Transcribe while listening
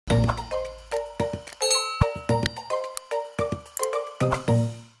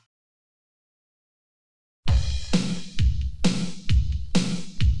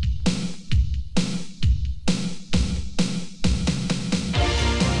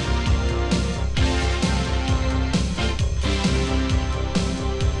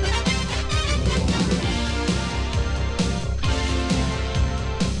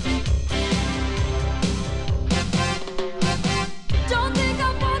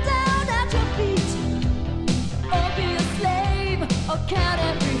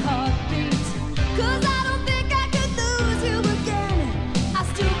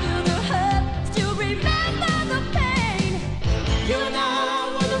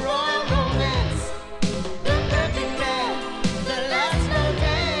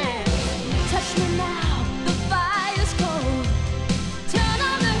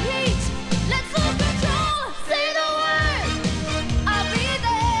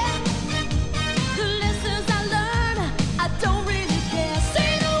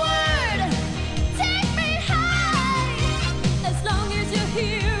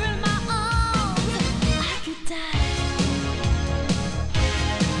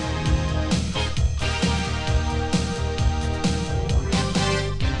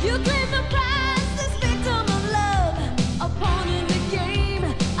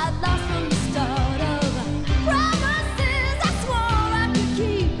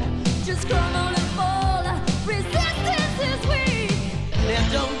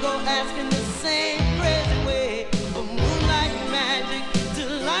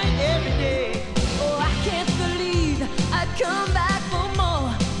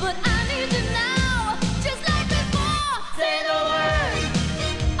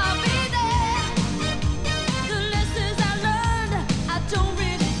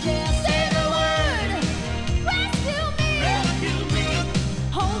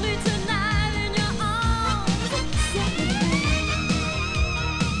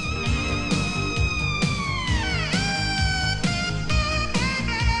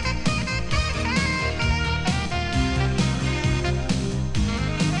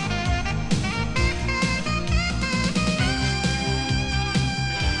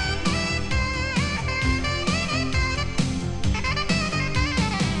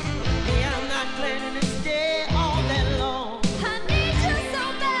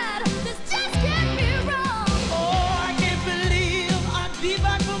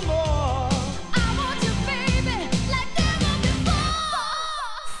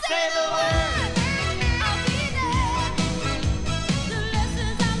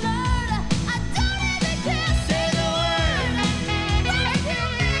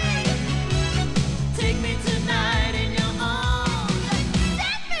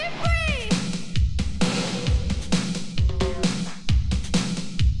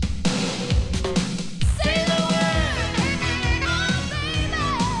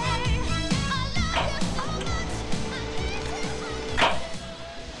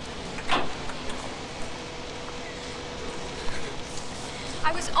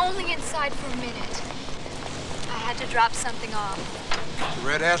I was only inside for a minute. I had to drop something off. It's a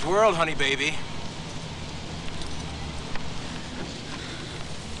red-ass world, honey baby.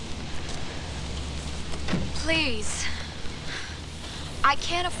 Please. I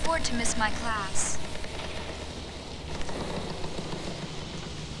can't afford to miss my class.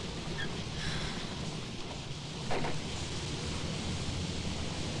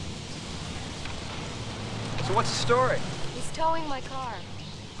 So what's the story? He's towing my car.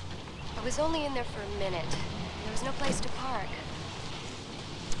 I was only in there for a minute. And there was no place to park.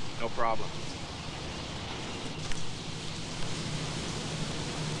 No problem.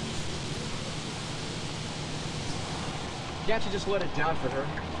 Can't you just let it down for her?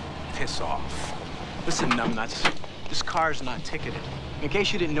 Piss off. Listen, numbnuts. This car's not ticketed. In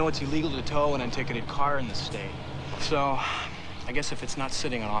case you didn't know, it's illegal to tow an unticketed car in the state. So, I guess if it's not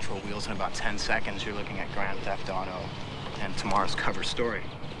sitting on off-road wheels in about 10 seconds, you're looking at Grand Theft Auto and tomorrow's cover story.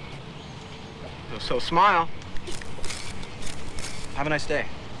 So smile. Have a nice day.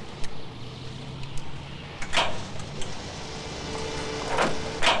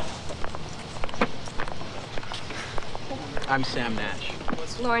 I'm Sam Nash.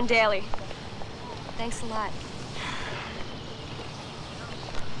 Lauren Daly. Thanks a lot.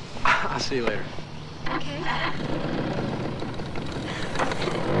 I'll see you later. Okay.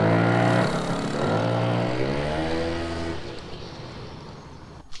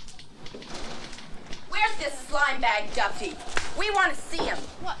 Where's this slime bag Duffy? We want to see him.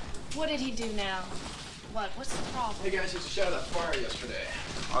 What did he do now? What's the problem? Hey guys, just shut that fire yesterday.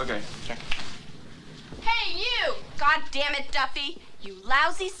 Okay, check. Hey, you! God damn it, Duffy. You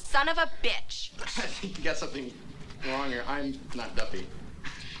lousy son of a bitch. I think you got something Wrong here. I'm not Duffy.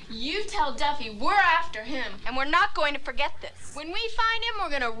 You tell Duffy we're after him. And we're not going to forget this. When we find him, we're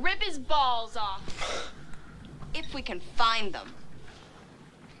gonna rip his balls off. If we can find them.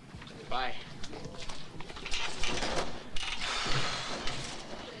 Bye.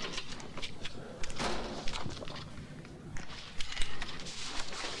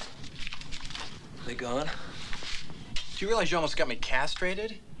 They gone? Do you realize you almost got me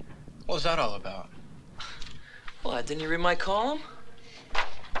castrated? What was that all about? What, didn't you read my column?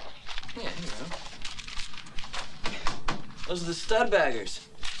 Yeah, here you go. Those are the stud baggers.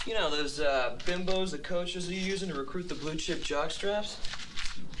 You know, those bimbos the coaches are using to recruit the blue chip jockstraps?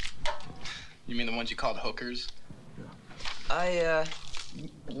 You mean the ones you called hookers? I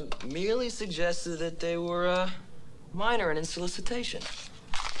merely suggested that they were minor and in solicitation.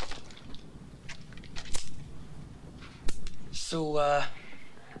 So,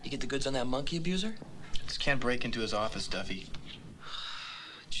 you get the goods on that monkey abuser? Just can't break into his office, Duffy.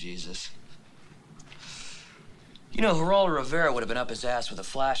 Jesus. You know, Geraldo Rivera would have been up his ass with a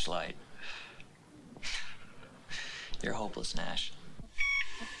flashlight. You're hopeless, Nash.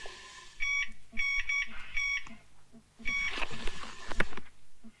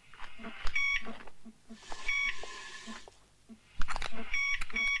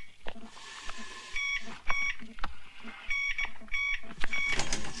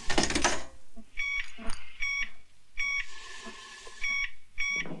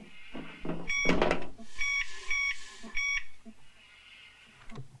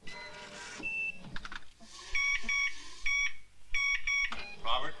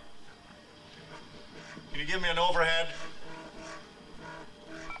 Give me an overhead.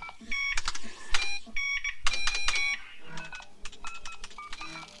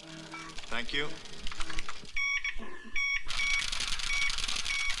 Thank you.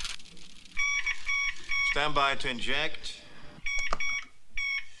 Stand by to inject.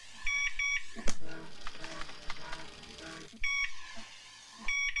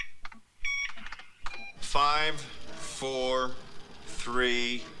 Five, 4,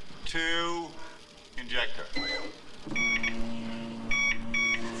 3, 2. Injector.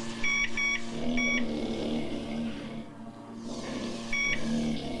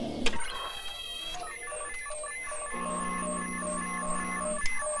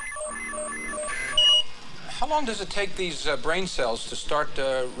 How long does it take these brain cells to start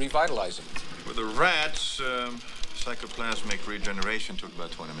revitalizing? With the rats, psychoplasmic regeneration took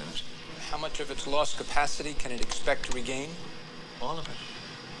about 20 minutes. How much of its lost capacity can it expect to regain? All of it.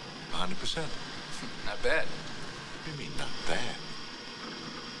 100%. Not bad. What do you mean, not bad?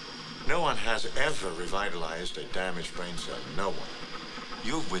 No one has ever revitalized a damaged brain cell. No one.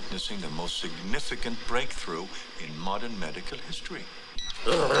 You're witnessing the most significant breakthrough in modern medical history.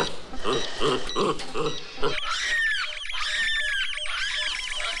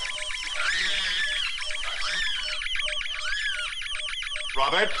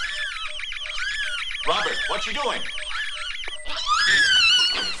 Robert? Robert, what you doing?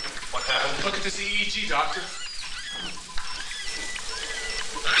 What happened? Look at this EEG, doctor.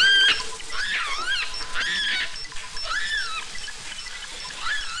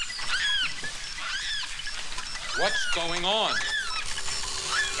 What's going on?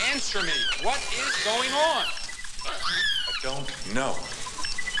 Answer me. What is going on? I don't know.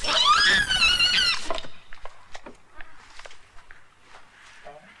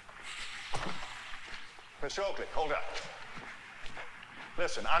 Mr. Oakley, hold up.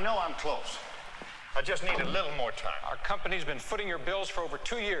 Listen, I know I'm close. I just need a little more time. Our company's been footing your bills for over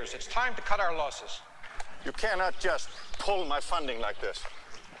 2 years. It's time to cut our losses. You cannot just pull my funding like this.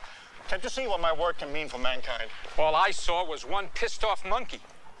 Can't you see what my work can mean for mankind? All I saw was one pissed-off monkey.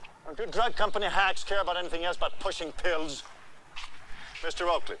 Do drug company hacks care about anything else but pushing pills? Mr.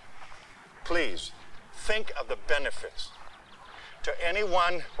 Oakley, please, think of the benefits to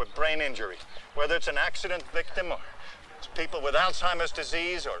anyone with brain injury, whether it's an accident victim or it's people with Alzheimer's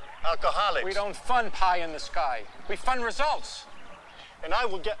disease or alcoholics. We don't fund pie in the sky. We fund results. And I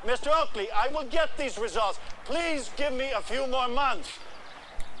will get, Mr. Oakley, I will get these results. Please give me a few more months.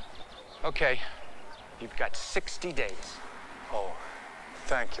 Okay, you've got 60 days. Oh,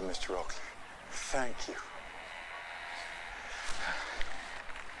 thank you, Mr. Oakley. Thank you.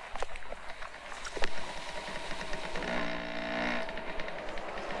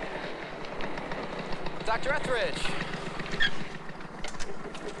 Dr. Etheridge.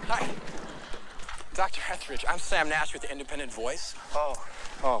 Hi. Dr. Etheridge, I'm Sam Nash with the Independent Voice. Oh.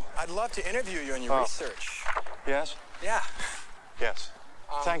 I'd love to interview you on your research. Yes? Yeah. Yes.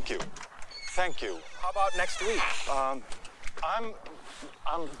 Thank you. Thank you. How about next week? I'm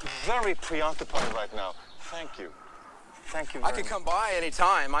very preoccupied right now. Thank you. Thank you I very could much. come by any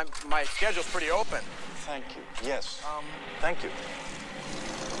time. My schedule's pretty open. Thank you. Yes. Thank you.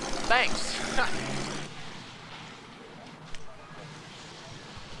 Thanks.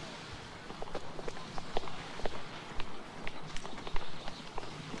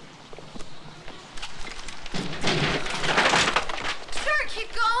 Sure, keep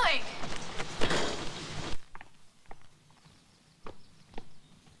going.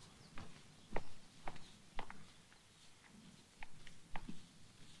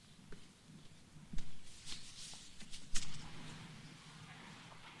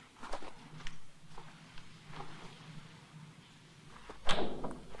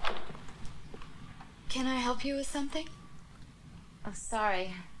 Can I help you with something? Oh,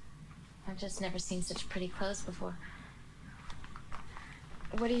 sorry. I've just never seen such pretty clothes before.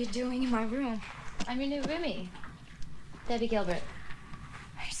 What are you doing in my room? I'm your new roomie, Debbie Gilbert.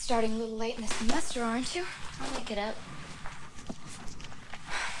 You're starting a little late in the semester, aren't you? I'll make it up.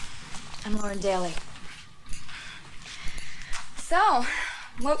 I'm Lauren Daly. So,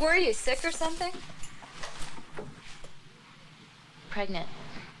 what were you, sick or something? Pregnant.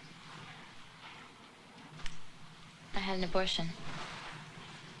 I had an abortion.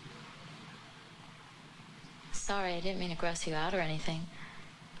 Sorry, I didn't mean to gross you out or anything.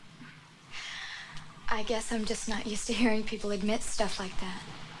 I guess I'm just not used to hearing people admit stuff like that.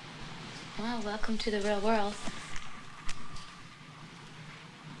 Well, welcome to the real world.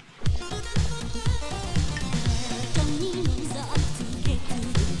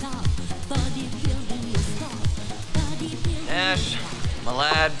 Ash, my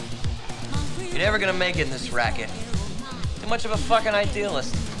lad, you're never gonna make it in this racket. Too much of a fucking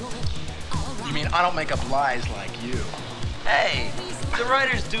idealist. You mean I don't make up lies like you? Hey, it's a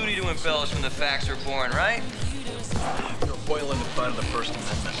writer's duty to embellish when the facts are born, right? You're boiling the butt of the First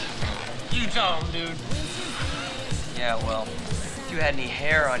Amendment. You don't, dude. Yeah, well, if you had any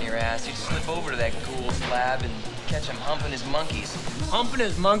hair on your ass, you'd slip over to that ghoul's lab and catch him humping his monkeys. Humping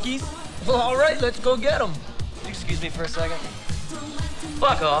his monkeys? Well, all right, let's go get him. Would you excuse me for a second?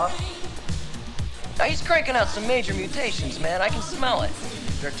 Fuck off. Now, he's cranking out some major mutations, man. I can smell it.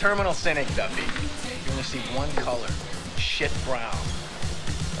 You're a terminal cynic, Duffy. You only see one color. Shit brown.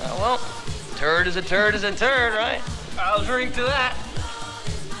 Well, turd is a turd is a turd, right? I'll drink to that.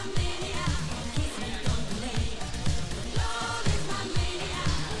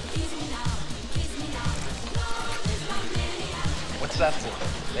 What's that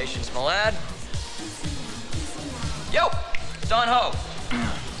for? Patience, my lad. Yo, Don Ho.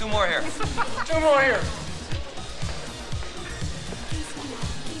 2 more here. 2 more here.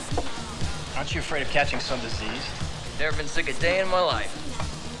 Aren't you afraid of catching some disease? Never been sick a day in my life.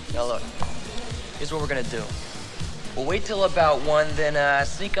 Now look, here's what we're gonna do. We'll wait till about 1, then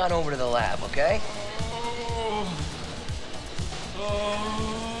sneak on over to the lab, okay?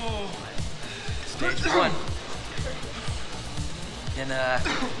 Stage 1. Then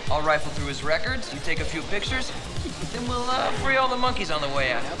I'll rifle through his records, you take a few pictures, then we'll free all the monkeys on the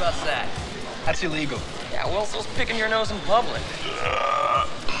way out. How about that? That's illegal. Yeah, well, so's picking your nose in public.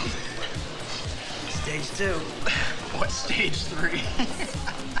 Stage 2. What's stage 3?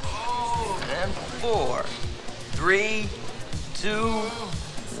 And 4. 3, 2,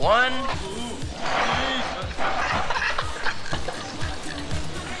 1.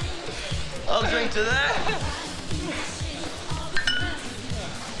 I'll drink to that.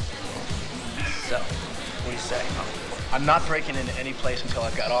 So, what do you say? I'm not breaking into any place until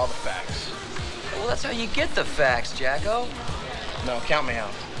I've got all the facts. Well, that's how you get the facts, Jacko. No, count me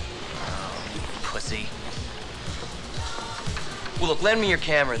out. Pussy. Well, look, lend me your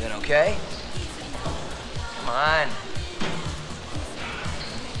camera then, okay? Come on.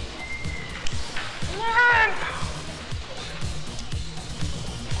 Come on!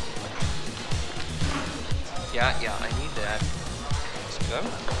 Yeah, I need that. It's good.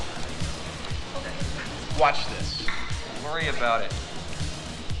 Watch this. Don't worry about it.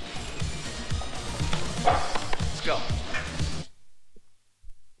 Let's go.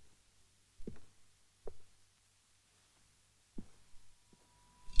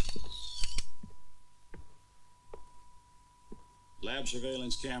 Lab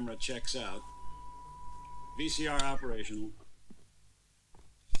surveillance camera checks out. VCR operational.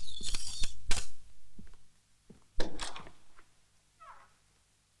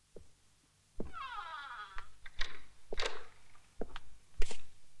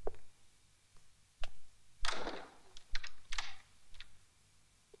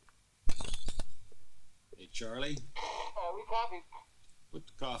 Hey, Charlie. We copy. Put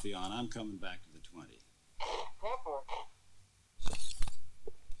the coffee on. I'm coming back to the 20. Careful.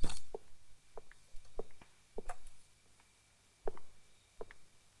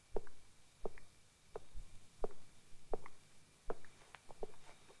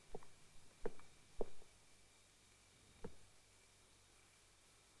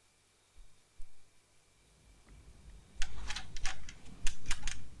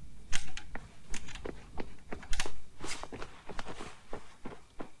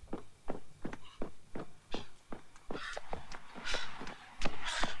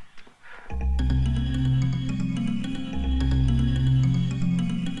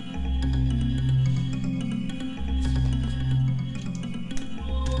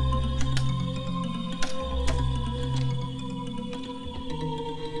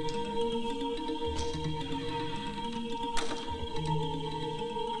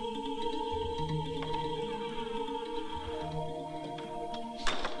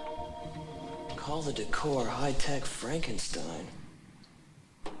 the decor, high-tech Frankenstein.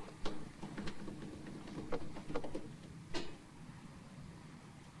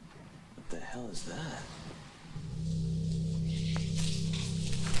 What the hell is that?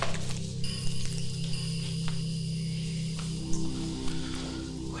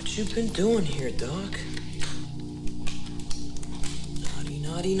 What you been doing here, Doc? Naughty,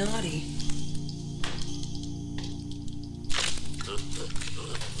 naughty, naughty.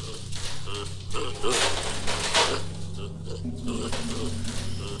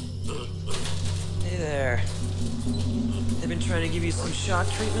 Hey there. They've been trying to give you some shock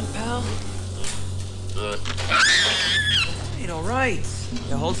treatment, pal? Ain't all right.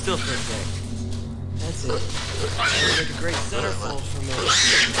 Yeah, hold still for a sec. That's it. That'll make a great centerfold for me.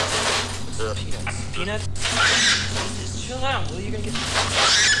 Peanuts. Peanuts? Just chill out, will you? You're gonna get...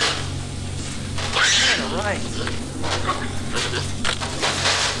 Ain't all right.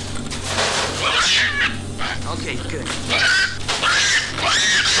 Okay, good.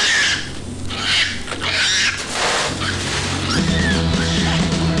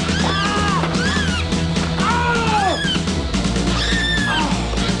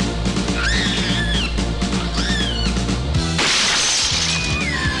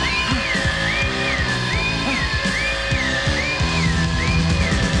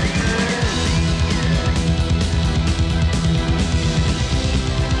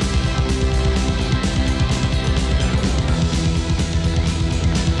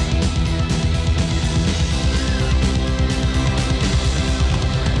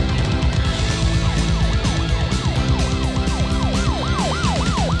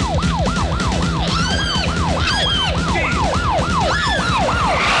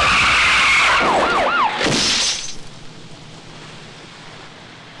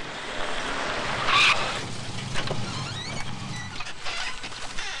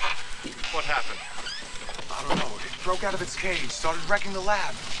 Out of its cage, started wrecking the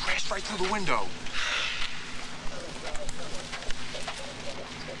lab, crashed right through the window.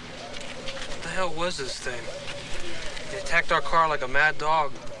 What the hell was this thing? It attacked our car like a mad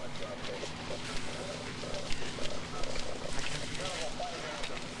dog.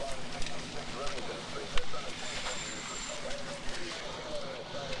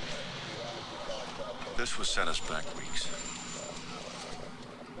 This will set us back weeks.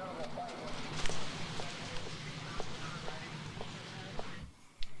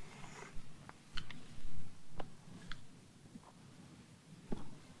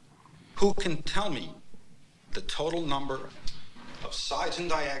 Who can tell me the total number of sides and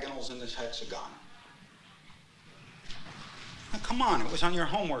diagonals in this hexagon? Now, come on, it was on your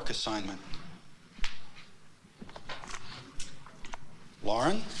homework assignment.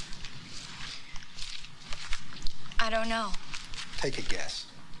 Lauren? I don't know. Take a guess.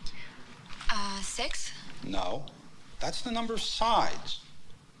 6? No, that's the number of sides.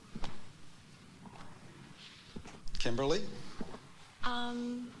 Kimberly?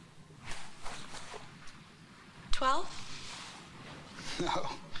 12? No,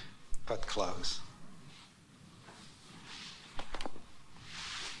 but close.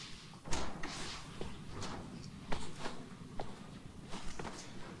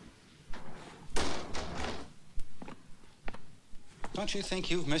 Don't you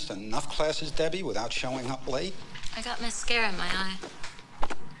think you've missed enough classes, Debbie, without showing up late? I got mascara in my eye.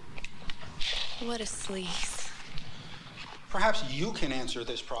 What a sleaze. Perhaps you can answer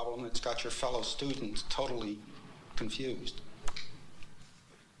this problem that's got your fellow students totally confused.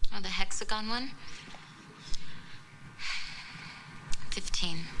 Oh, the hexagon one?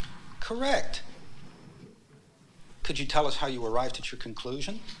 15. Correct. Could you tell us how you arrived at your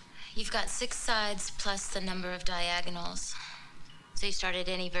conclusion? You've got 6 sides plus the number of diagonals. So you start at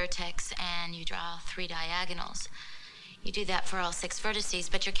any vertex and you draw 3 diagonals. You do that for all 6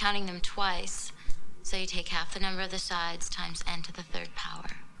 vertices, but you're counting them twice. So you take half the number of the sides times n to the 3rd power.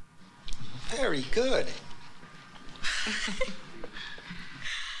 Very good.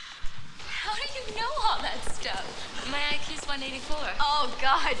 How do you know all that stuff? My IQ's 184. Oh,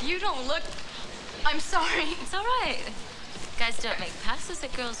 God, you don't look... I'm sorry. It's all right. Guys don't make passes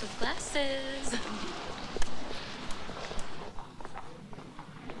at girls with glasses.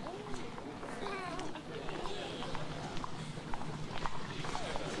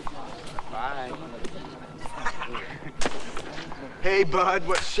 Bye. Hey, bud,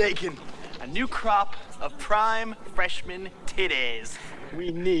 what's shaking? A new crop of prime freshman titties.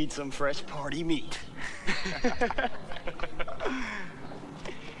 We need some fresh party meat.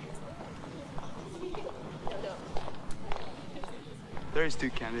 There's 2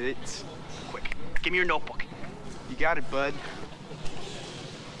 candidates. Quick, give me your notebook. You got it, bud.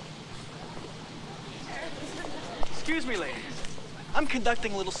 Excuse me, ladies. I'm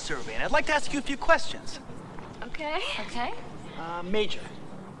conducting a little survey, and I'd like to ask you a few questions. Okay. Okay. Major.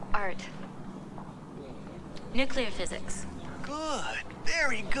 Art. Nuclear physics. Good.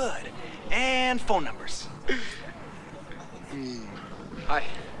 Very good. And phone numbers. Hi.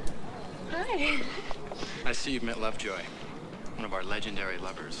 Hi. I see you've met Lovejoy, one of our legendary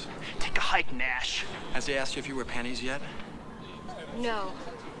lovers. Take a hike, Nash. Has he asked you if you wear panties yet? No.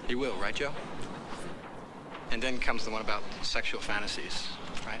 He will, right, Joe? And then comes the one about sexual fantasies,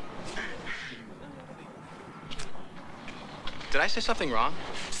 right? Did I say something wrong?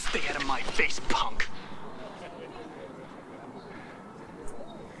 Stay out of my face, punk.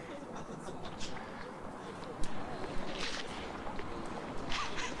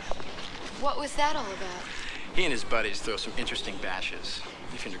 What was that all about? He and his buddies throw some interesting bashes.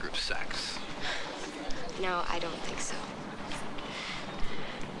 They finna group sex. No, I don't think so.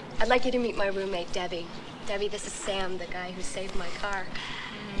 I'd like you to meet my roommate, Debbie. Debbie, this is Sam, the guy who saved my car.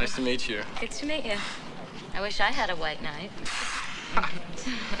 Nice to meet you. Good to meet you. I wish I had a white knight.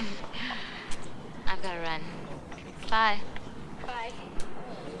 I've got to run. Bye. Bye.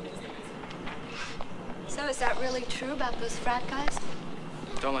 So is that really true about those frat guys?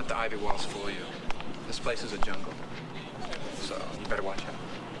 Don't let the ivy walls fool you. This place is a jungle. So you better watch out.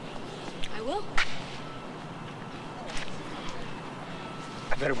 I will.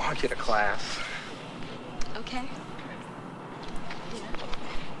 I better walk you to class. Okay.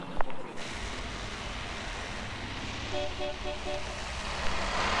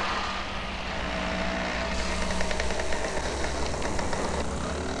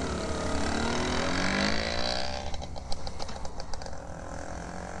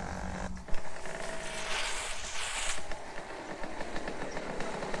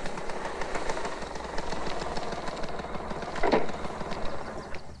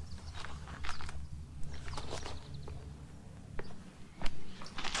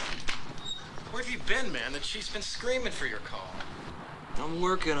 Where have you been, man? The chief's been screaming for your call. I'm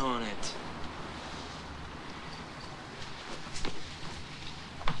working on it.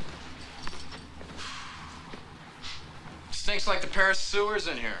 Stinks like the Paris sewers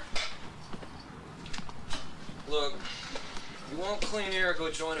in here. Look, you want clean air, go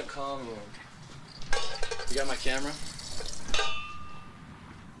join a comm room. You got my camera?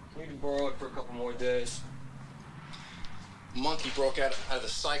 Need to borrow it for a couple more days. Monkey broke out of the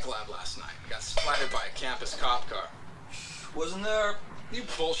psych lab last night. Got splattered by a campus cop car. Wasn't there? You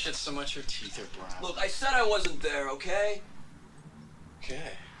bullshit so much your teeth are brown. Look, I said I wasn't there, okay?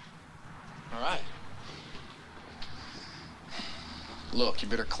 Okay. All right. Look, you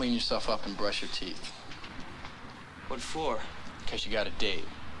better clean yourself up and brush your teeth. What for? In case you got a date.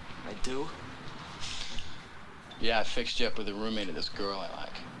 I do? Yeah, I fixed you up with a roommate of this girl I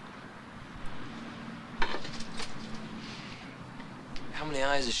like. How many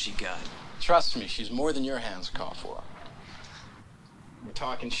eyes has she got? Trust me, she's more than your hands call for. We're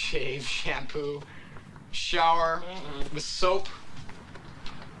talking shave, shampoo, shower, with soap.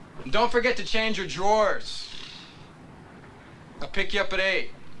 And don't forget to change your drawers. I'll pick you up at 8.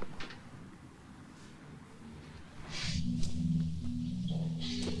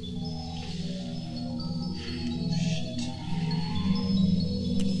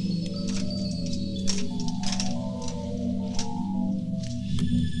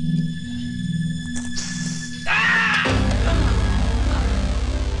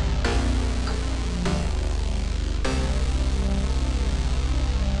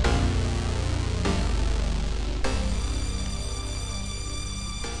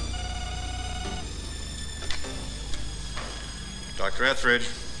 Dr. Etheridge.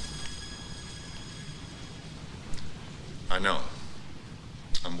 I know.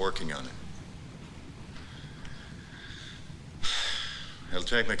 I'm working on it. It'll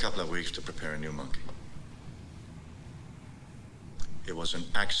take me a couple of weeks to prepare a new monkey. It was an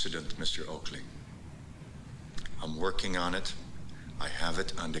accident, Mr. Oakley. I'm working on it. I have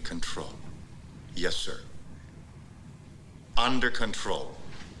it under control. Yes, sir. Under control.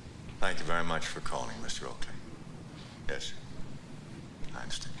 Thank you very much for calling, Mr. Oakley. Yes. I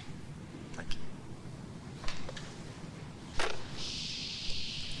understand. Thank you.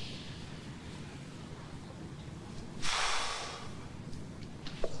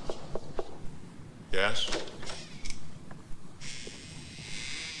 Yes?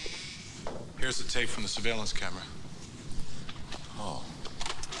 Here's the tape from the surveillance camera. Oh.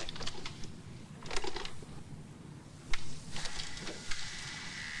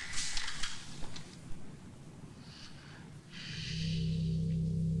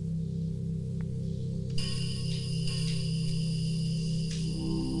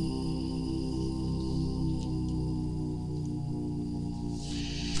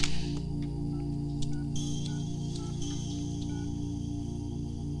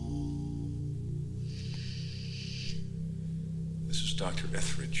 Dr.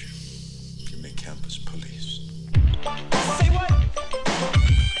 Etheridge. Give me campus police. Say what?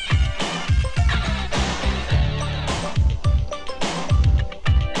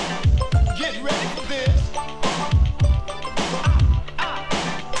 Get ready for this.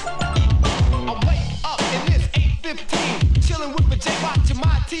 I'm way up in this 815, chilling with my J, watching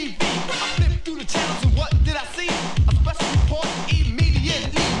my TV. I flipped through the channels and what did I see? A special report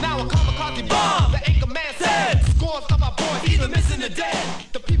immediately. Now a kamikaze bomb. The anchor man said, scores of our boys either missing or dead.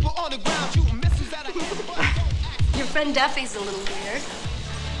 The people on the ground shooting missiles at a head. Your friend Duffy's a little weird.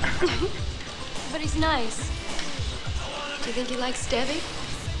 But he's nice. Do you think he likes Debbie?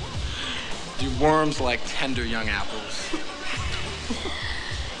 Do worms like tender young apples?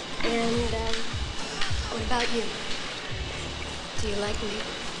 And, what about you? Do you like me?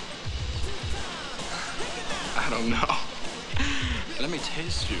 I don't know. Let me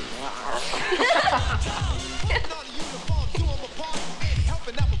taste you.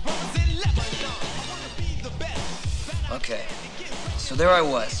 Okay, so there I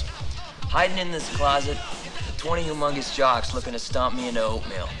was, hiding in this closet, with 20 humongous jocks looking to stomp me into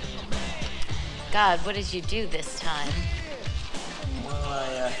oatmeal. God, what did you do this time? Well,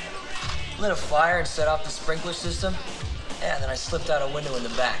 I lit a fire and set off the sprinkler system. Yeah, then I slipped out a window in the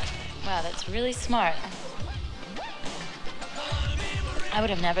back. Wow, that's really smart. I would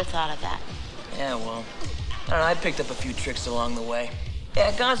have never thought of that. Yeah, well, I don't know, I picked up a few tricks along the way.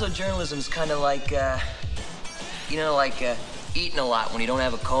 Yeah, gonzo journalism's kind of like, you know, like eating a lot when you don't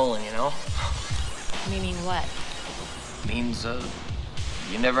have a colon, you know? Meaning what? Means,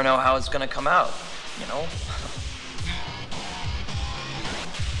 you never know how it's gonna come out, you know?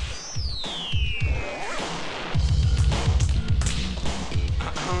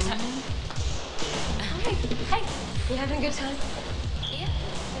 Hey, you having a good time?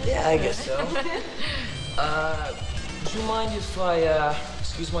 Yeah, I guess so. Would you mind if I,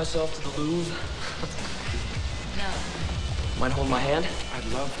 excuse myself to the Louvre? No. Mind holding my hand? I'd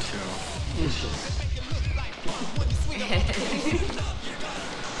love to.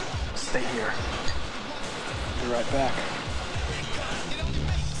 Stay here. Be right back.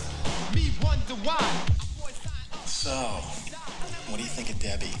 So, what do you think of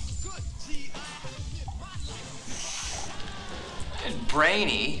Debbie? And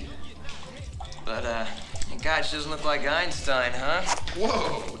brainy. But, God, she doesn't look like Einstein, huh?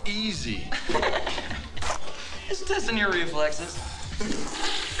 Whoa, easy. Just testing your reflexes.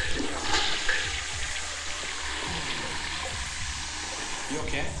 You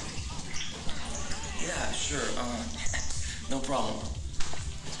okay? Yeah, sure. No problem.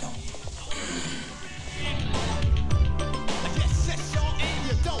 Let's go.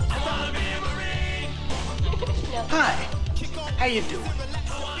 Hi. How you doing?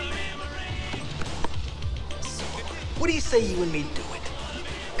 What do you say you and me do it?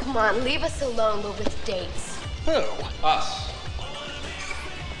 Come on, leave us alone. We're with dates. Who? Us.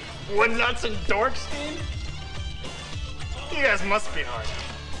 Wood nuts and dorks, team? You guys must be hard.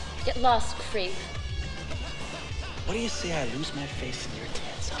 Get lost, creep. What do you say I lose my face in your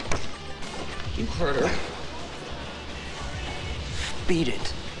tits? You heard her. Beat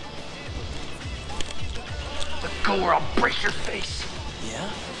it. Let go or I'll break your face. Yeah?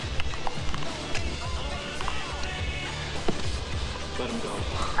 Let him go.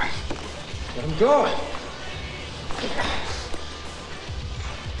 Let him go.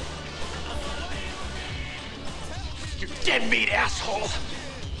 You deadbeat asshole.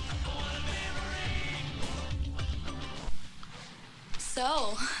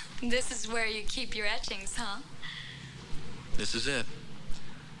 So, this is where you keep your etchings, huh? This is it.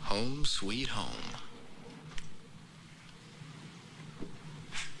 Home sweet home.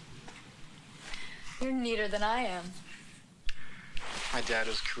 You're neater than I am. My dad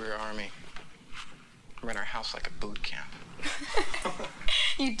was career army. Ran our house like a boot camp.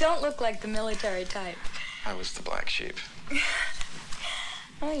 You don't look like the military type. I was the black sheep.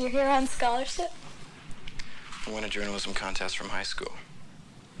 Oh, you're here on scholarship? I won a journalism contest from high school.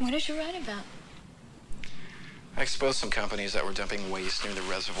 What did you write about? I exposed some companies that were dumping waste near the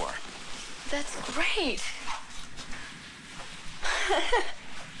reservoir. That's great.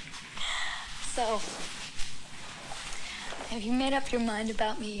 So, have you made up your mind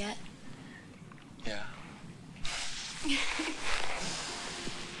about me yet? Yeah.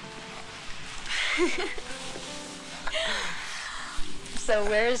 So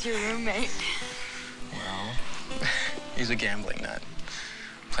where's your roommate? Well, he's a gambling nut.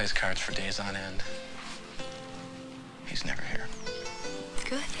 Plays cards for days on end. He's never here.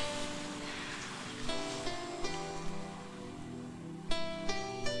 Good.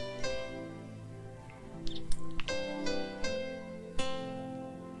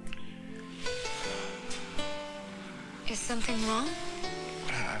 something wrong?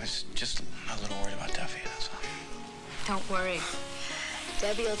 I was just a little worried about Duffy, that's all. Don't worry.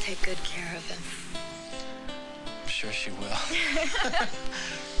 Debbie will take good care of him. I'm sure she will.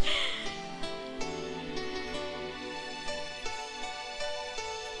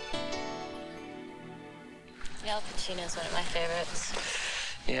 Al Pacino's one of my favorites.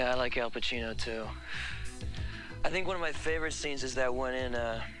 Yeah, I like Al Pacino, too. I think one of my favorite scenes is that one in,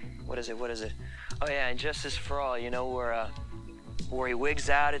 what is it? Oh, yeah, in Justice for All, you know, where he wigs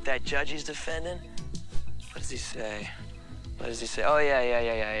out at that judge he's defending? What does he say? Oh,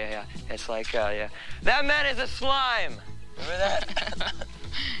 yeah. It's like, yeah. That man is a slime! Remember that?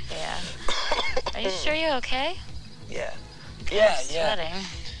 Yeah. Are you sure you're okay? Yeah. You're sweating.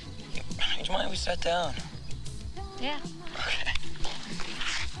 Do you mind if we sat down? Yeah. Okay.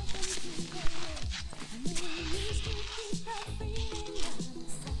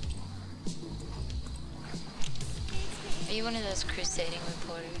 Are you one of those crusading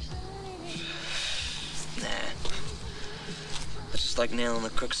reporters? Nah. It's just like nailing the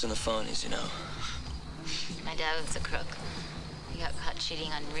crooks and the phonies, you know? My dad was a crook. He got caught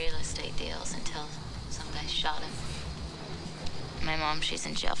cheating on real estate deals until some guy shot him. My mom, she's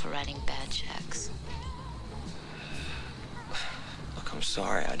in jail for writing bad checks. Look, I'm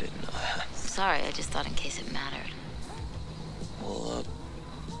sorry, I didn't know that. Sorry, I just thought in case it mattered. Well,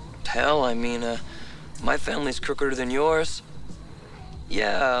 hell, I mean, my family's crookeder than yours.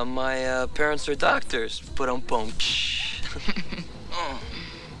 Yeah, my parents are doctors. Boom.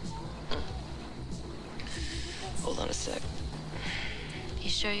 Hold on a sec. You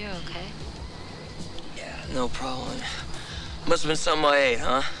sure you're okay? Yeah, no problem. Must have been something I ate,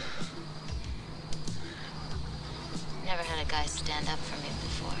 huh? Never had a guy stand up for me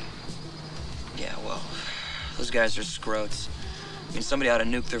before. Yeah, well, those guys are scrotes. I mean, somebody ought to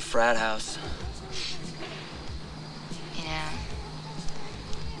nuke their frat house. You know,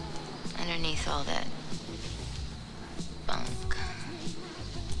 underneath all that bunk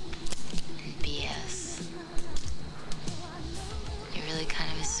and BS, you're really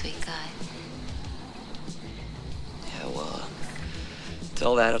kind of a sweet guy. Yeah, well,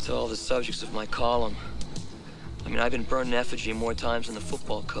 tell that to all the subjects of my column. I mean, I've been burned in effigy more times than the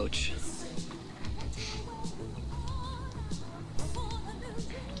football coach.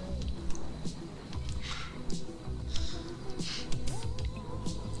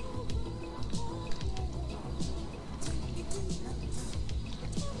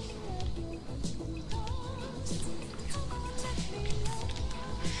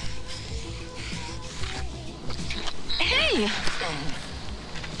 Hey!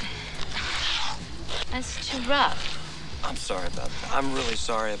 That's too rough. I'm sorry about that. I'm really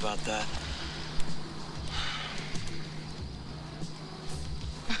sorry about that.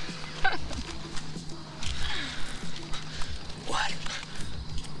 What?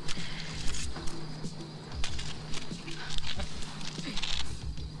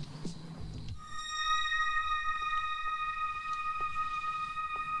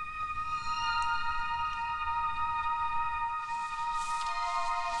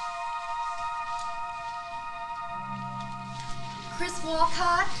 Chris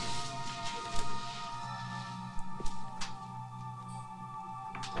Walcott?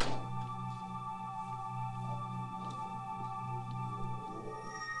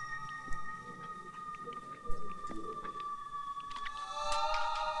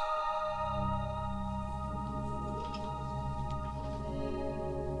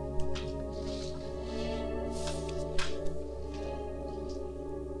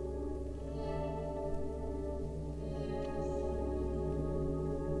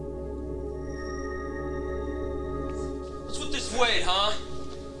 Wait, huh?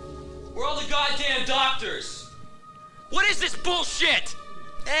 We're all the goddamn doctors. What is this bullshit?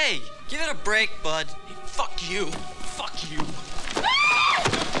 Hey, give it a break, bud. Hey, fuck you. Fuck you.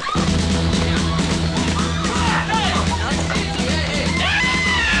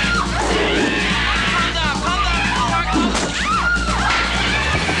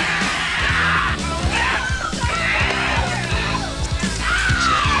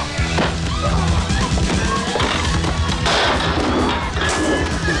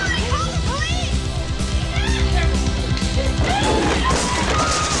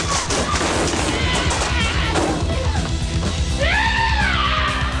 Yeah!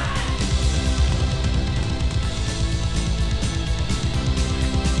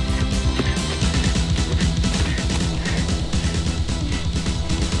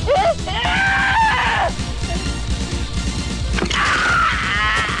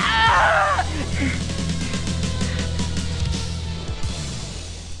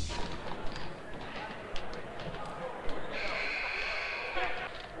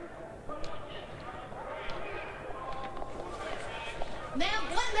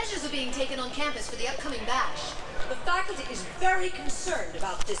 taken on campus for the upcoming bash. The faculty is very concerned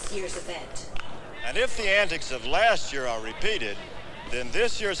about this year's event. And if the antics of last year are repeated, then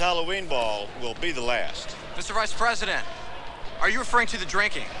this year's Halloween ball will be the last. Mr. Vice President, are you referring to the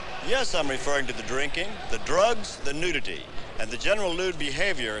drinking? Yes, I'm referring to the drinking, the drugs, the nudity, and the general lewd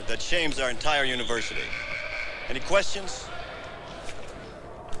behavior that shames our entire university. Any questions?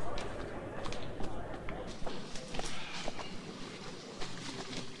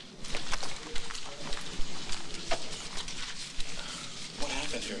 What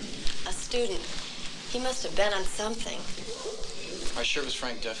happened here? A student. He must have been on something. Are you sure it was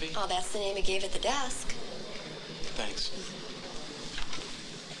Frank Duffy? Oh, that's the name he gave at the desk. Thanks.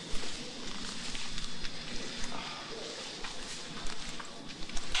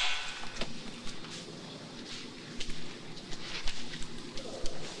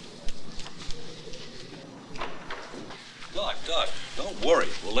 Doc, don't worry.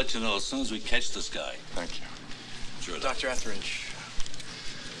 We'll let you know as soon as we catch this guy. Thank you. Sure, Dr. Etheridge,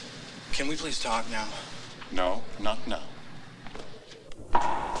 can we please talk now? No, not now.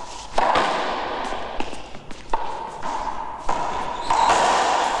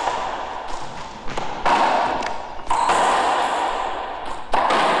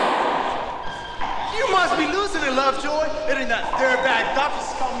 You must be losing it, Lovejoy. Letting that dirtbag Duffy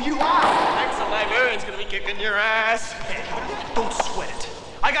scum you out. Next, the librarian's gonna be kicking your ass. Hey, don't sweat it.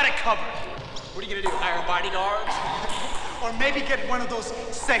 I got it covered. What are you gonna do, hire bodyguards? Or maybe get one of those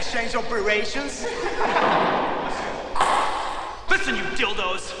sex change operations? Listen, you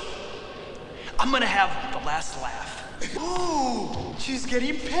dildos. I'm gonna have the last laugh. Ooh, she's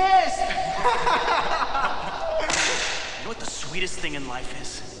getting pissed. You know what the sweetest thing in life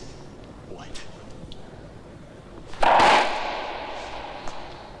is? What?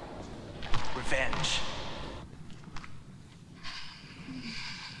 Revenge.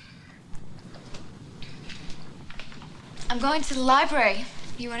 I'm going to the library.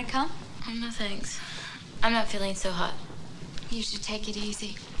 You want to come? Oh, no, thanks. I'm not feeling so hot. You should take it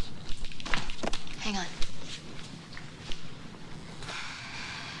easy. Hang on.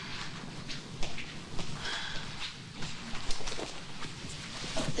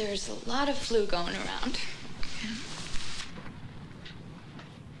 There's a lot of flu going around.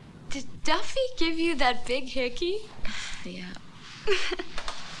 Did Duffy give you that big hickey? Yeah.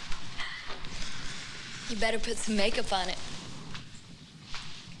 You better put some makeup on it.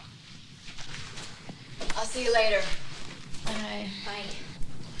 I'll see you later. Bye. Bye.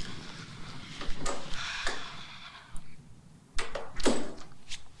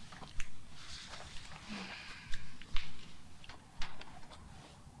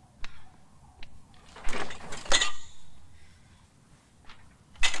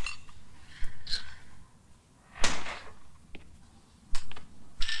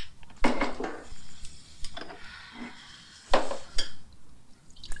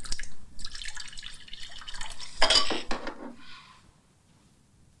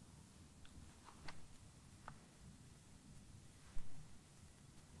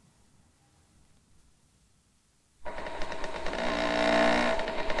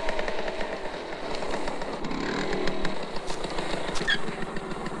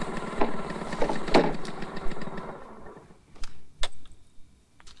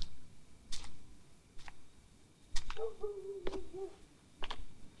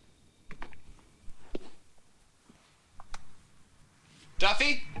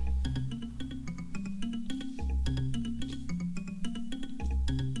 Duffy?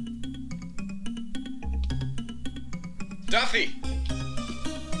 Duffy!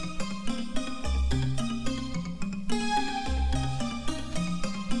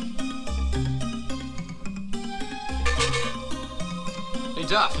 Hey,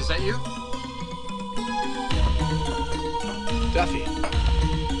 Duff, is that you? Duffy.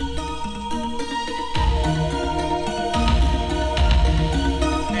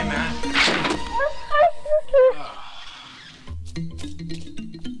 Hey, man.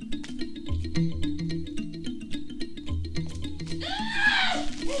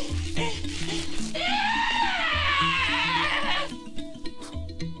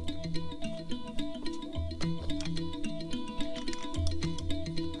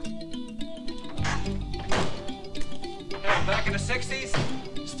 Back in the 60s,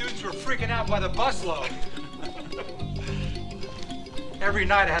 students were freaking out by the busload. Every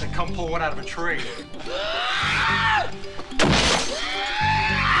night I had to come pull one out of a tree. What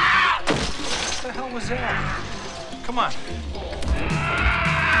the hell was that? Come on.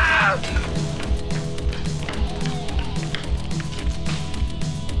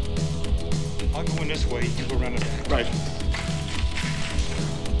 I'll go in this way, you go around the back. Right.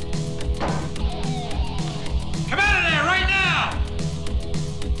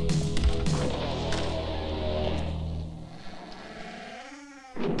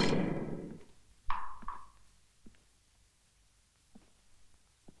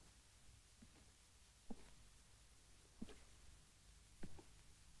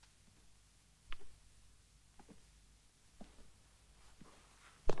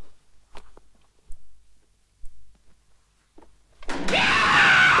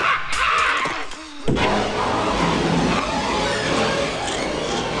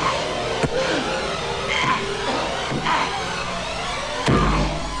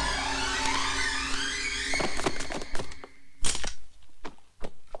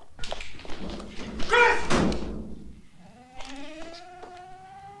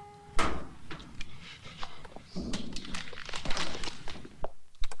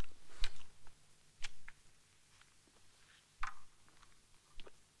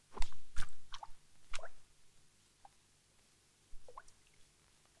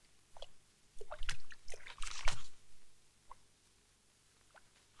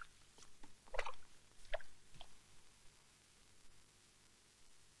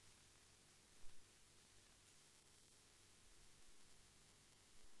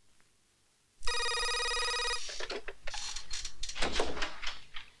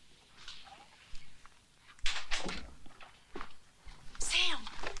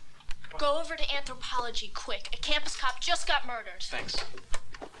 Go over to anthropology quick. A campus cop just got murdered. Thanks.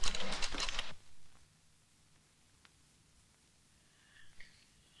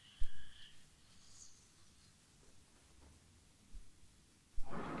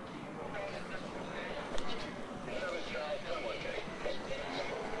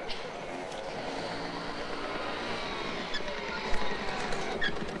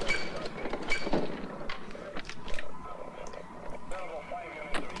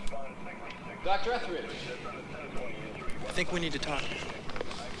 Dr. Etheridge. I think we need to talk.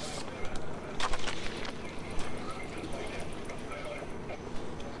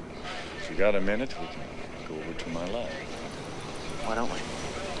 If you got a minute, we can go over to my lab. Why don't we?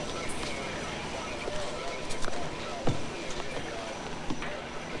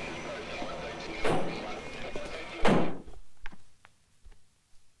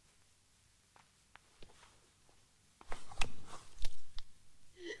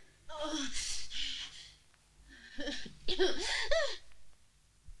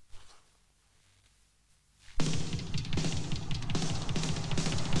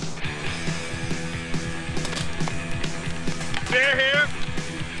 They're here.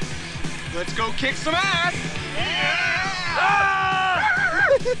 Let's go kick some ass. Yeah! Ah!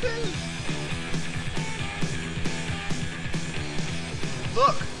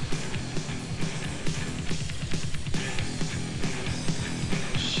 Look.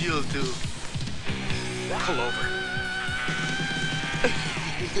 She'll do. Pull over.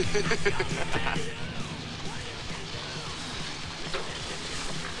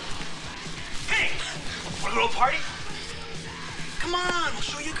 Hey, want a little party? Come on, we'll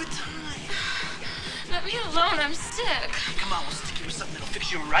show you a good time. Let me alone, I'm sick. Come on, we'll stick you with something that'll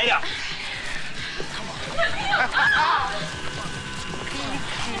fix you right up. Come on. Let me alone!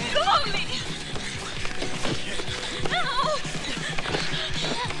 Go on me! No!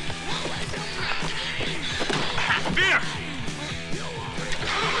 Beer!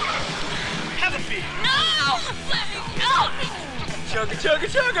 Have a beer! No! Let me go! Chugga, chugga,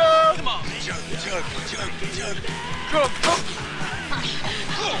 chugga! Come on, man. Chugga, chugga, chugga, chugga. Go, go!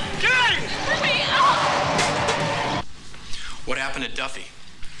 Gang! Let me out! What happened to Duffy?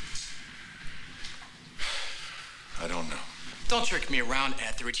 I don't know. Don't trick me around,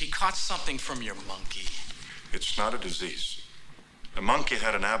 Etheridge. He caught something from your monkey. It's not a disease. The monkey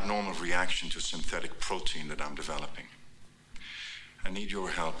had an abnormal reaction to synthetic protein that I'm developing. I need your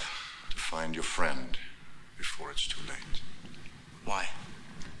help to find your friend before it's too late. Why?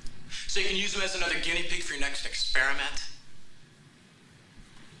 So you can use him as another guinea pig for your next experiment?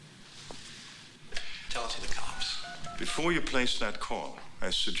 Tell it to the cops. Before you place that call,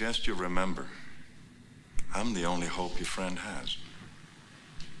 I suggest you remember, I'm the only hope your friend has.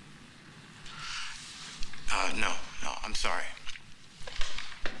 No, I'm sorry.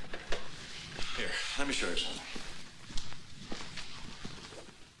 Here, let me show you something.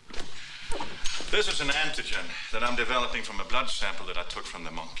 This is an antigen that I'm developing from a blood sample that I took from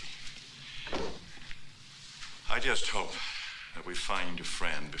the monkey. I just hope that we find your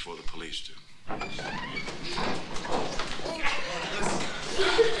friend before the police do.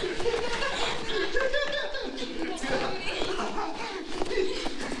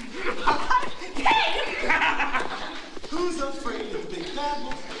 Who's afraid of big bad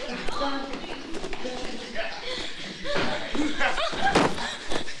wolf?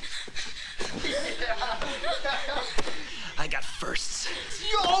 I got firsts.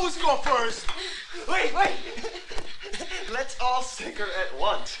 You're Who's going first? Wait. Let's all sticker at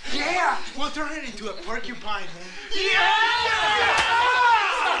once. Yeah! We'll turn it into a porcupine. Yeah!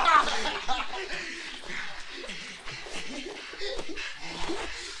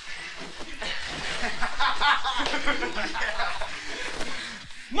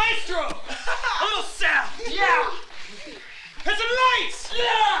 Maestro! A little sound! Yeah! And some lights!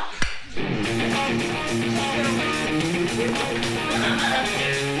 Yeah!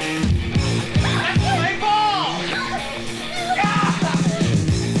 Let's play ball!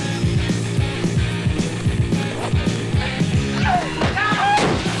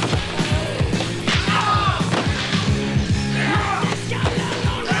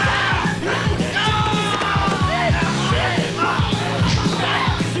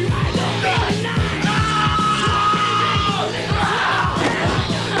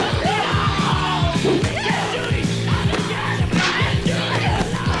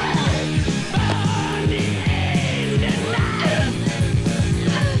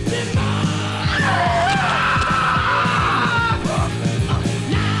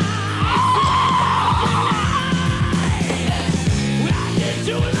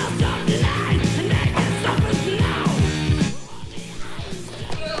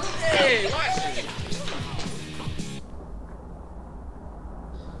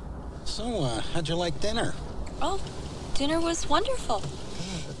 So, how'd you like dinner? Oh, dinner was wonderful.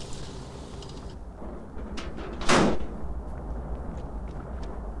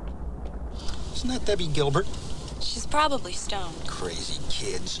 Isn't that Debbie Gilbert? She's probably stoned. Crazy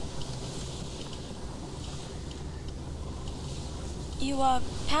kids. You,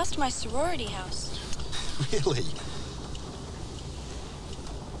 passed my sorority house. Really?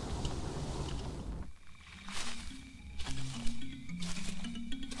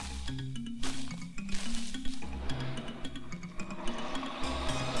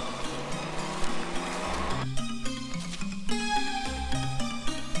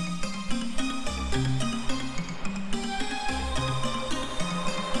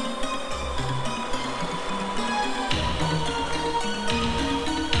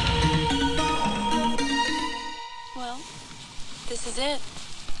 This is it.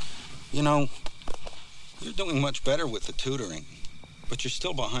 You know, you're doing much better with the tutoring, but you're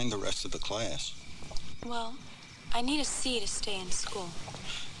still behind the rest of the class. Well, I need a C to stay in school.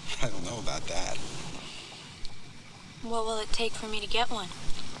 I don't know about that. What will it take for me to get one?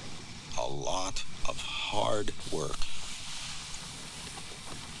 A lot of hard work.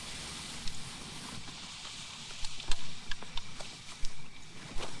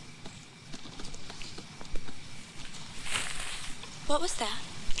 What was that?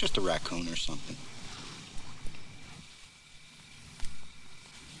 Just a raccoon or something.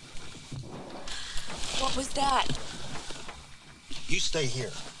 What was that? You stay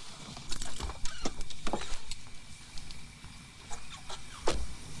here.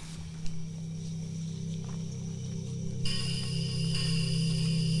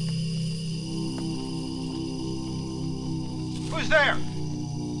 Who's there?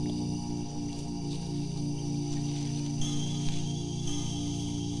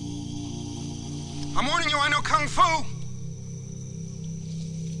 I'm warning you, I know Kung Fu!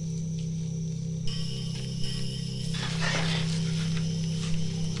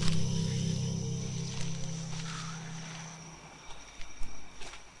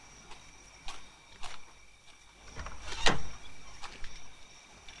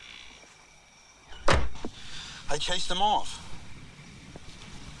 I chased them off.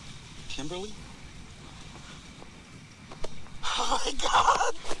 Kimberly? Oh my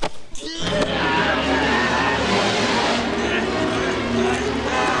God!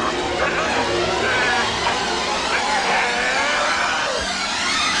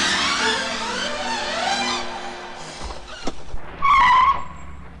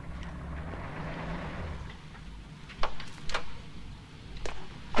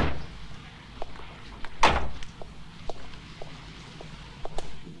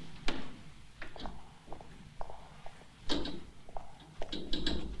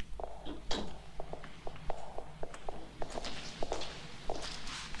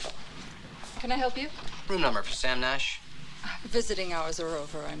 Can I help you? Room number for Sam Nash. Visiting hours are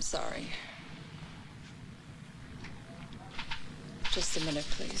over, I'm sorry. Just a minute,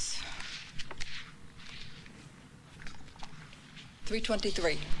 please.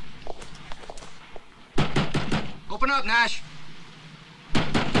 323. Open up, Nash.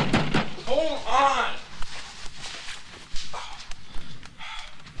 Hold on!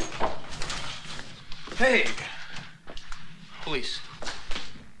 Hey! Police.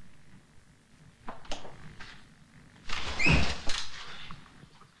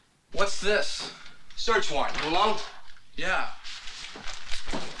 What's this? Search warrant. You alone? Yeah.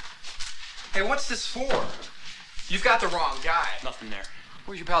 Hey, what's this for? You've got the wrong guy. Nothing there.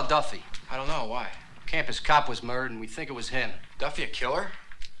 Where's your pal Duffy? I don't know. Why? Campus cop was murdered, and we think it was him. Duffy a killer?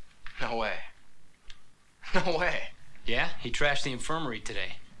 No way. No way. Yeah? He trashed the infirmary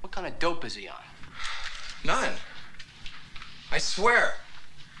today. What kind of dope is he on? None. I swear.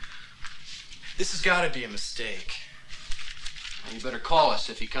 This has got to be a mistake. Well, you better call us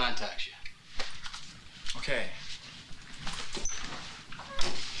if he contacts you. Okay.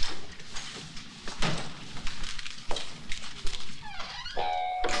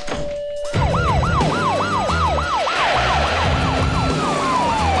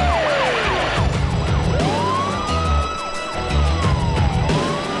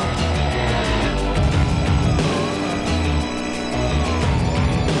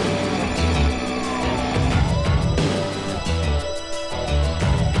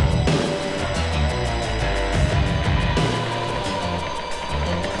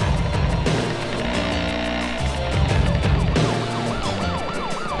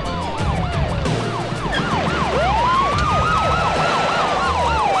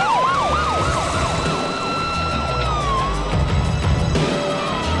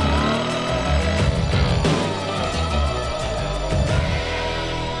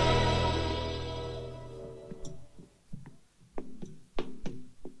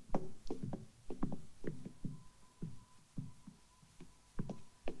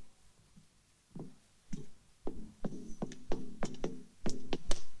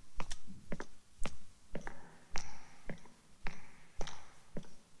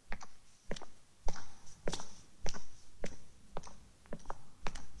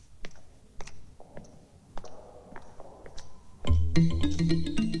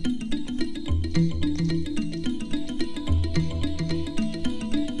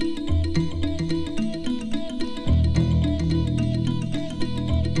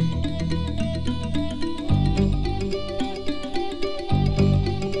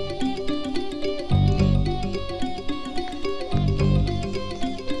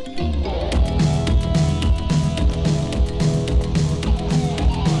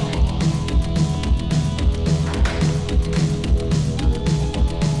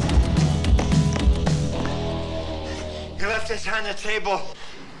 It's on the table.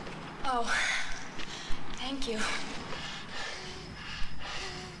 Oh, thank you.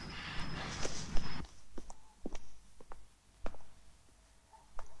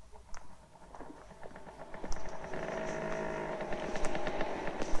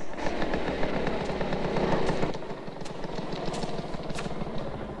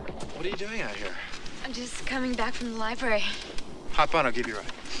 What are you doing out here? I'm just coming back from the library. Hop on, I'll give you a ride.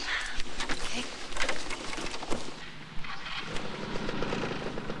 Okay.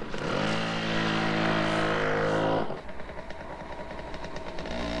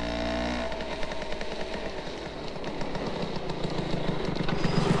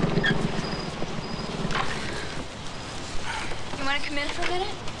 You want to come in for a minute?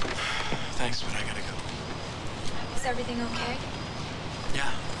 Thanks, but I gotta go. Is everything okay?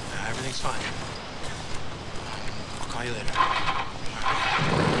 Yeah, everything's fine. I'll call you later.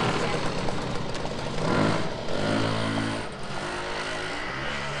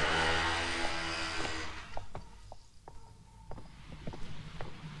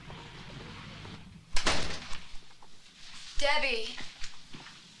 Debbie.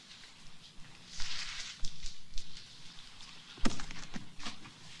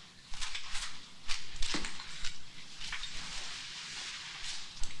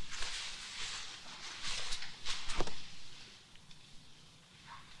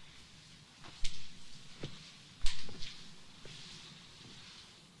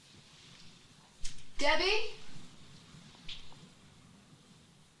 Debbie?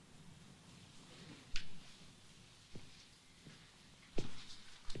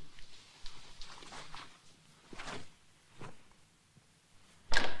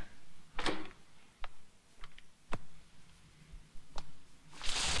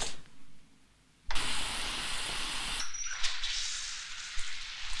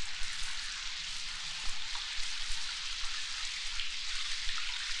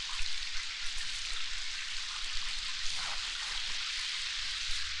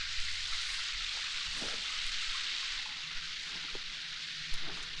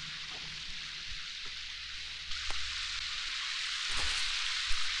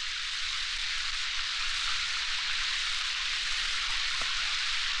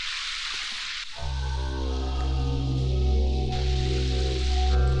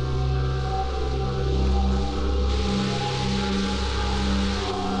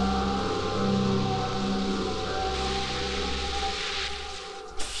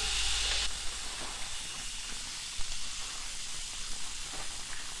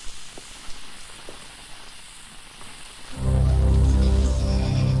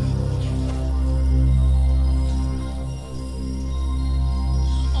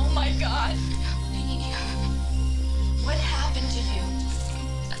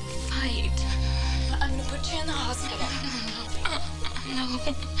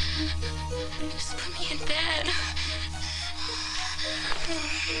 Just put me in bed.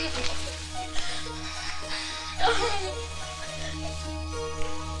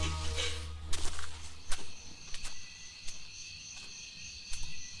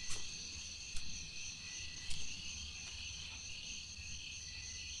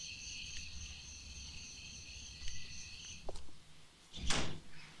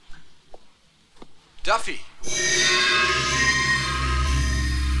 Duffy!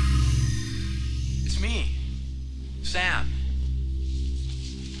 It's me, Sam.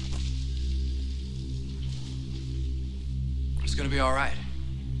 It's gonna be all right.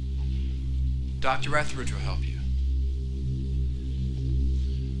 Dr. Etheridge will help you.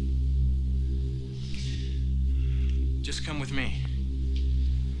 Just come with me.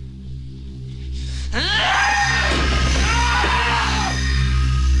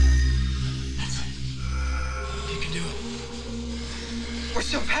 We're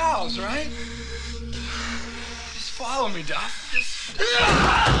some pals, right? Just follow me, Doc.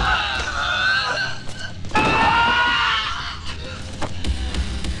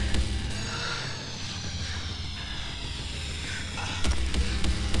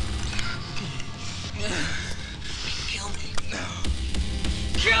 Kill me.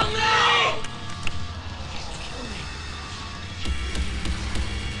 Kill me!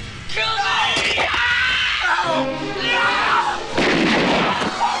 Kill me!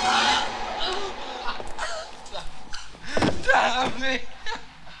 Damn me!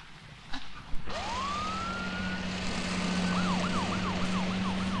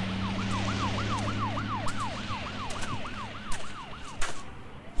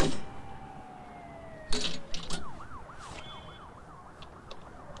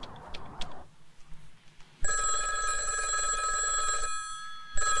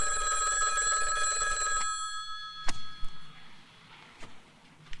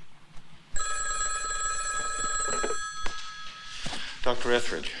 Dr.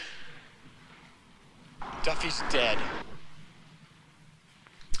 Etheridge. Duffy's dead.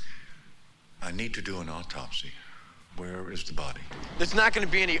 I need to do an autopsy. Where is the body? There's not going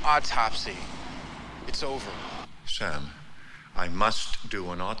to be any autopsy. It's over. Sam, I must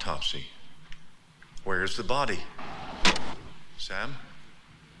do an autopsy. Where's the body? Sam?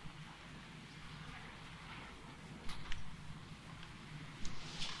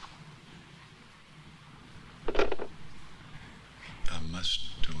 I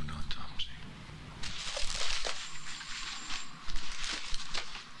must do an autopsy.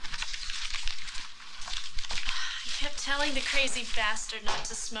 I kept telling the crazy bastard not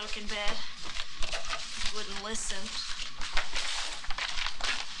to smoke in bed. He wouldn't listen.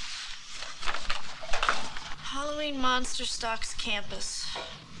 Halloween monster stalks campus.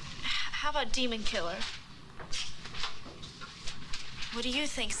 How about demon killer? What do you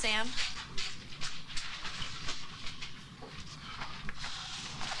think, Sam?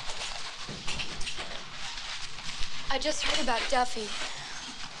 I just heard about Duffy.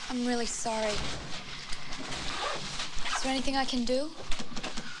 I'm really sorry. Is there anything I can do?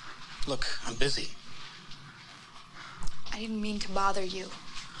 Look, I'm busy. I didn't mean to bother you.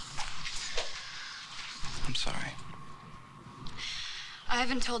 I'm sorry. I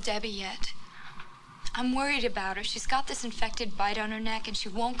haven't told Debbie yet. I'm worried about her. She's got this infected bite on her neck and she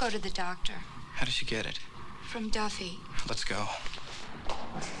won't go to the doctor. How did she get it? From Duffy. Let's go.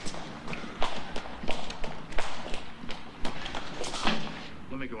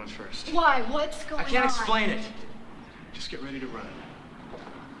 Let me go in first. Why? What's going on? I can't explain it. Just get ready to run.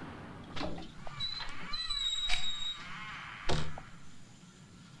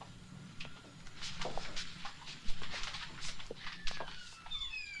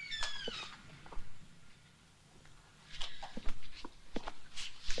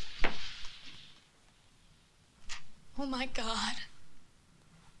 Oh my God.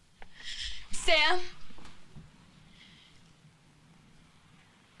 Sam?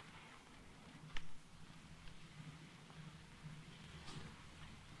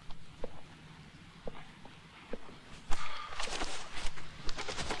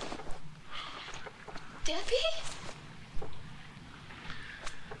 Debbie?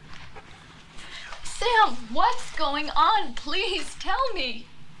 Sam, what's going on? Please tell me.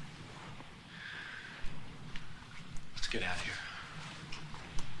 Let's get out of here.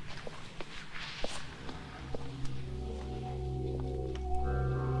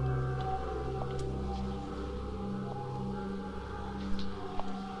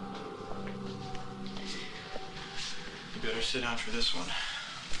 You better sit down for this one.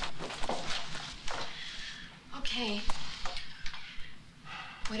 Okay.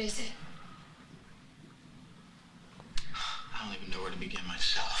 What is it? I don't even know where to begin myself.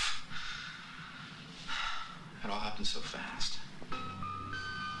 myself. It all happened so fast.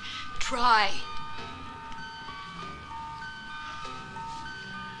 Try.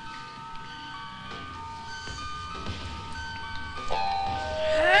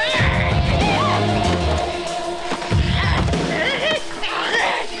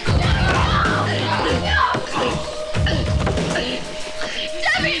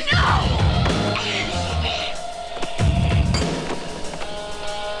 Debbie, no!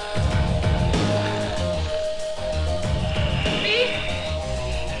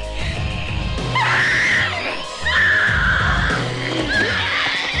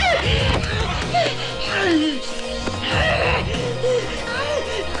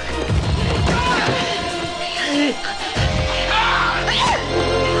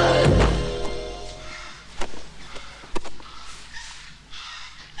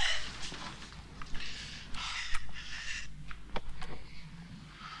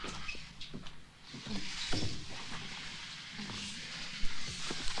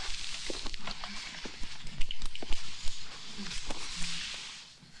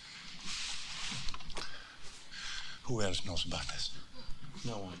 Who else knows about this?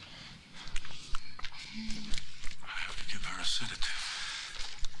 No one. I have to give her a sedative.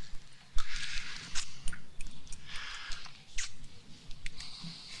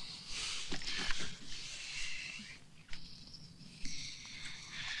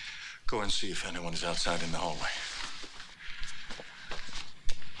 Go and see if anyone is outside in the hallway.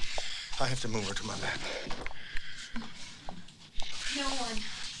 I have to move her to my lab. No one.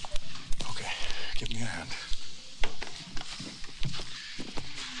 Okay, give me a hand.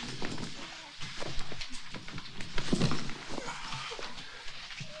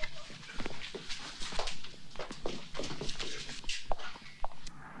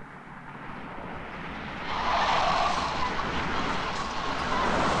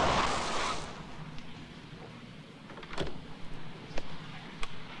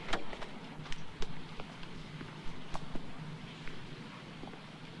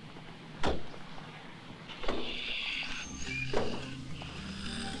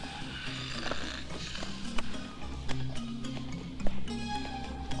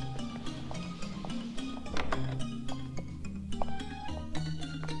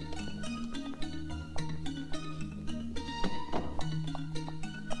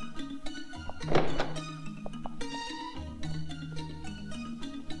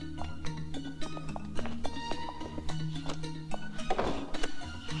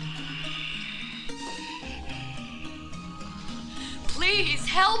 Please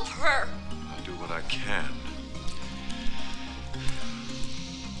help her. I'll do what I can.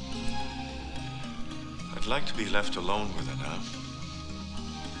 I'd like to be left alone with her now.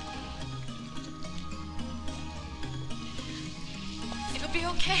 It'll be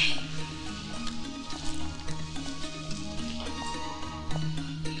okay.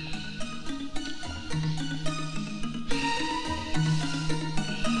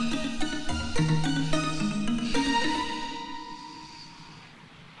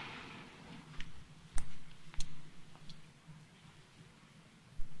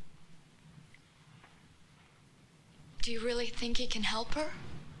 Do you really think he can help her?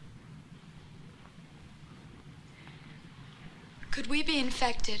 Could we be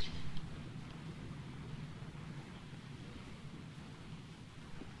infected?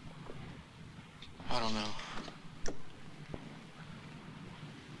 I don't know.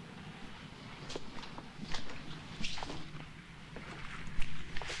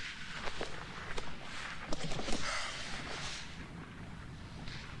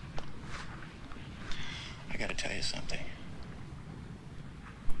 I gotta tell you something.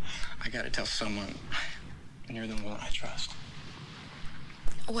 I gotta tell someone, and you're the one I trust.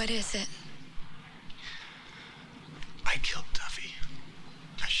 What is it? I killed Duffy.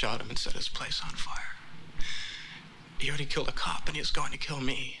 I shot him and set his place on fire. He already killed a cop, and he was going to kill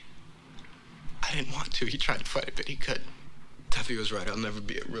me. I didn't want to. He tried to fight, but he couldn't. Duffy was right. I'll never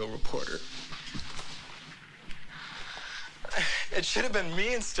be a real reporter. It should have been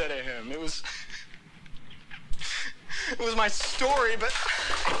me instead of him. It was my story, but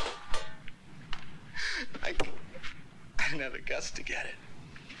I didn't have the guts to get it.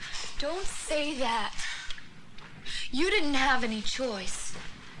 Don't say that. You didn't have any choice.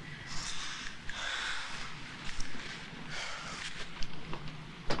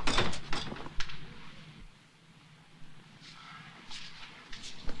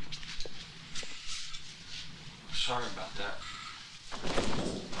 Sorry about that.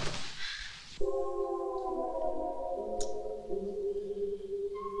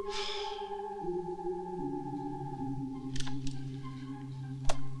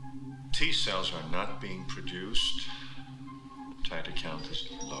 T cells are not being produced. Titer count is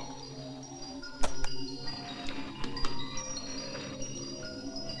low.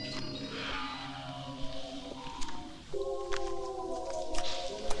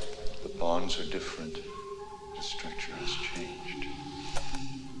 The bonds are different. The structure has changed.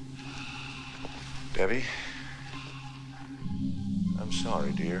 Debbie, I'm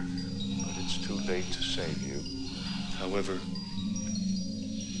sorry, dear, but it's too late to save you. However,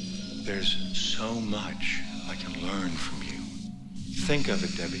 there's so much I can learn from you. Think of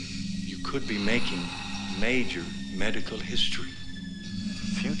it, Debbie. You could be making major medical history.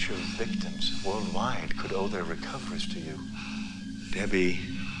 Future victims worldwide could owe their recoveries to you. Debbie,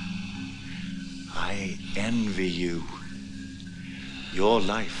 I envy you. Your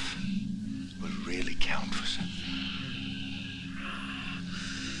life will really count for something.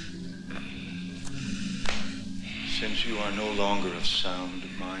 Since you are no longer of sound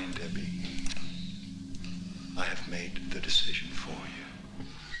mind, Debbie, I have made the decision for you.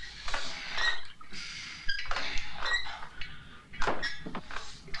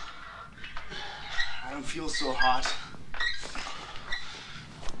 I don't feel so hot.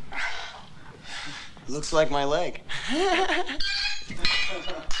 Looks like my leg.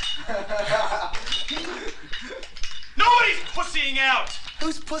 Nobody's pussying out!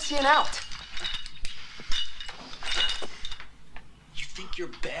 Who's pussying out? You think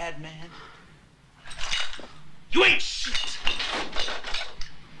you're bad, man? You ain't shit!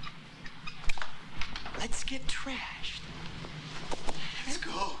 Let's get trashed. Let's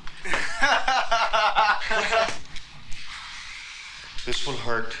go. This will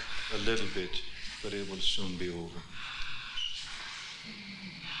hurt a little bit, but it will soon be over.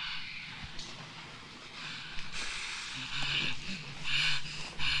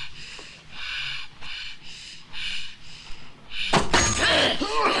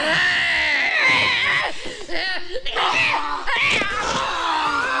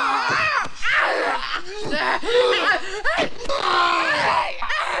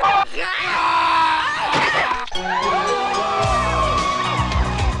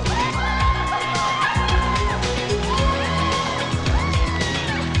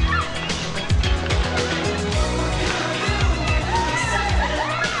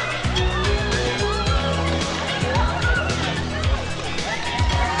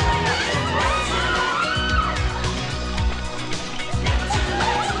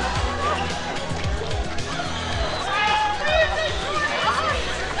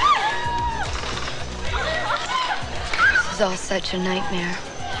 All such a nightmare.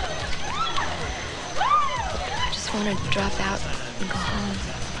 I just wanted to drop out and go home.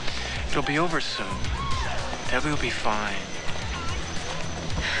 It'll be over soon. Debbie will be fine.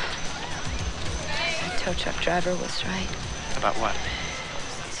 The tow truck driver was right. About what?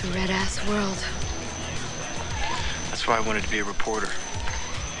 It's a red-ass world. That's why I wanted to be a reporter.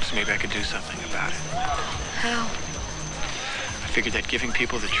 So maybe I could do something about it. How? I figured that giving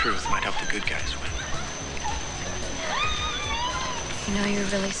people the truth might help the good guys win. You know you're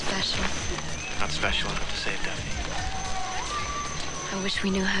really special. Not special enough to save Debbie. I wish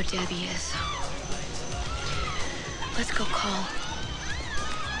we knew how Debbie is. Let's go call.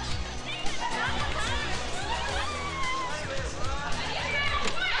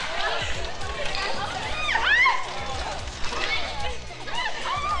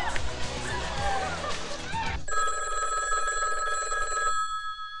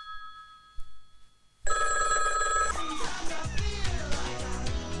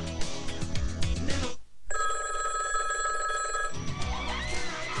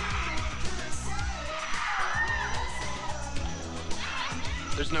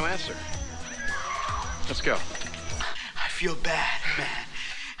 There's no answer. Let's go. I feel bad, man.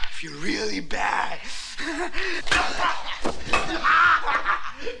 I feel really bad.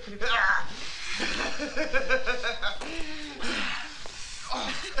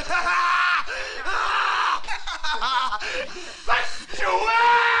 Let's do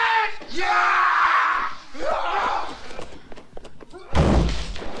it! Yeah!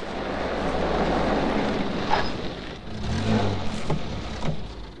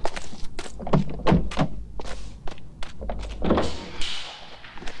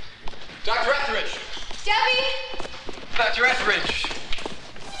 Dr. Etheridge! Debbie! Dr. Etheridge!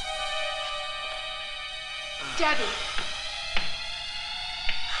 Debbie.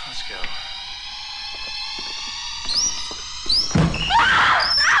 Let's go.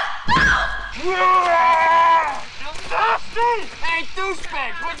 Dusty! Hey,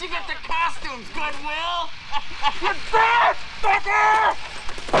 douchebags, where'd you get the costumes, Goodwill? You're dead, fucker!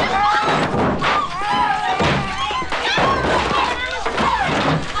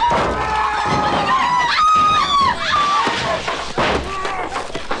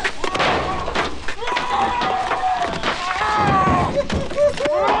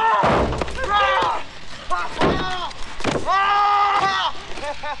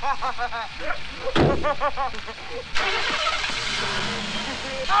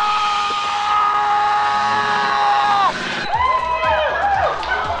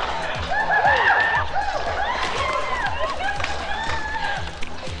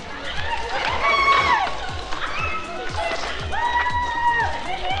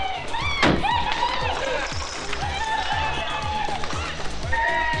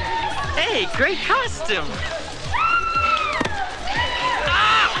 Hey, great costume!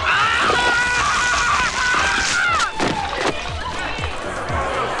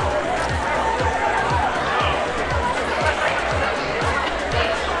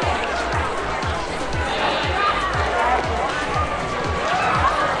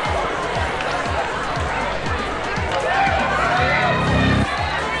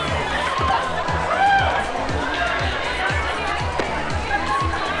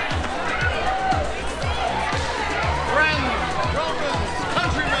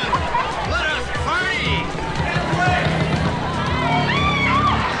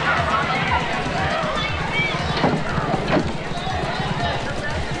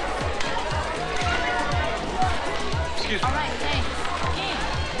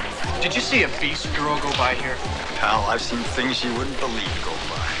 Did you see a beast girl go by here? Pal, I've seen things you wouldn't believe go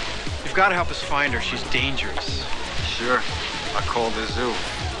by. You've got to help us find her. She's dangerous. Sure. I'll call the zoo.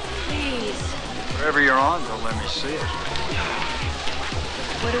 Please. Wherever you're on, they'll let me see it.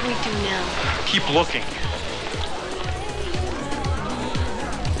 What do we do now? Keep looking.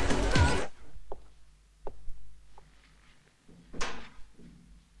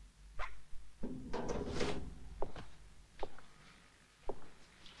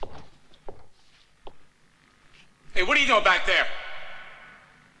 Hey, what are you doing back there?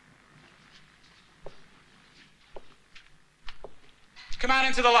 Come out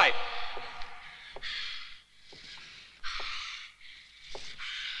into the light.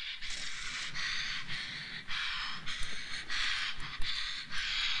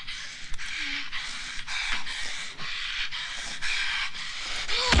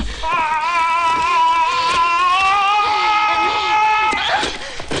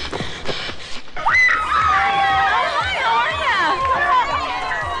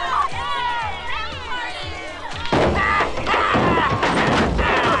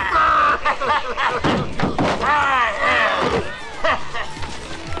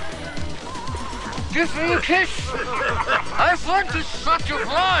 Give me a kiss. I want to suck your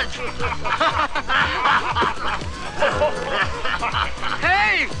blood.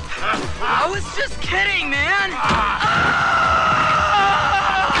 Hey, I was just kidding, man.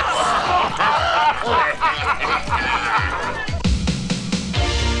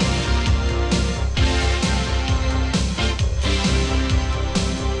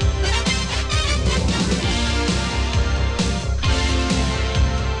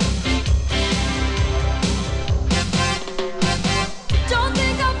 Don't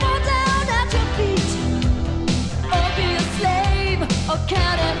think I'll fall down at your feet or be a slave or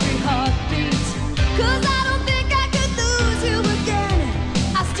count every heartbeat. 'Cause I don't think I could lose you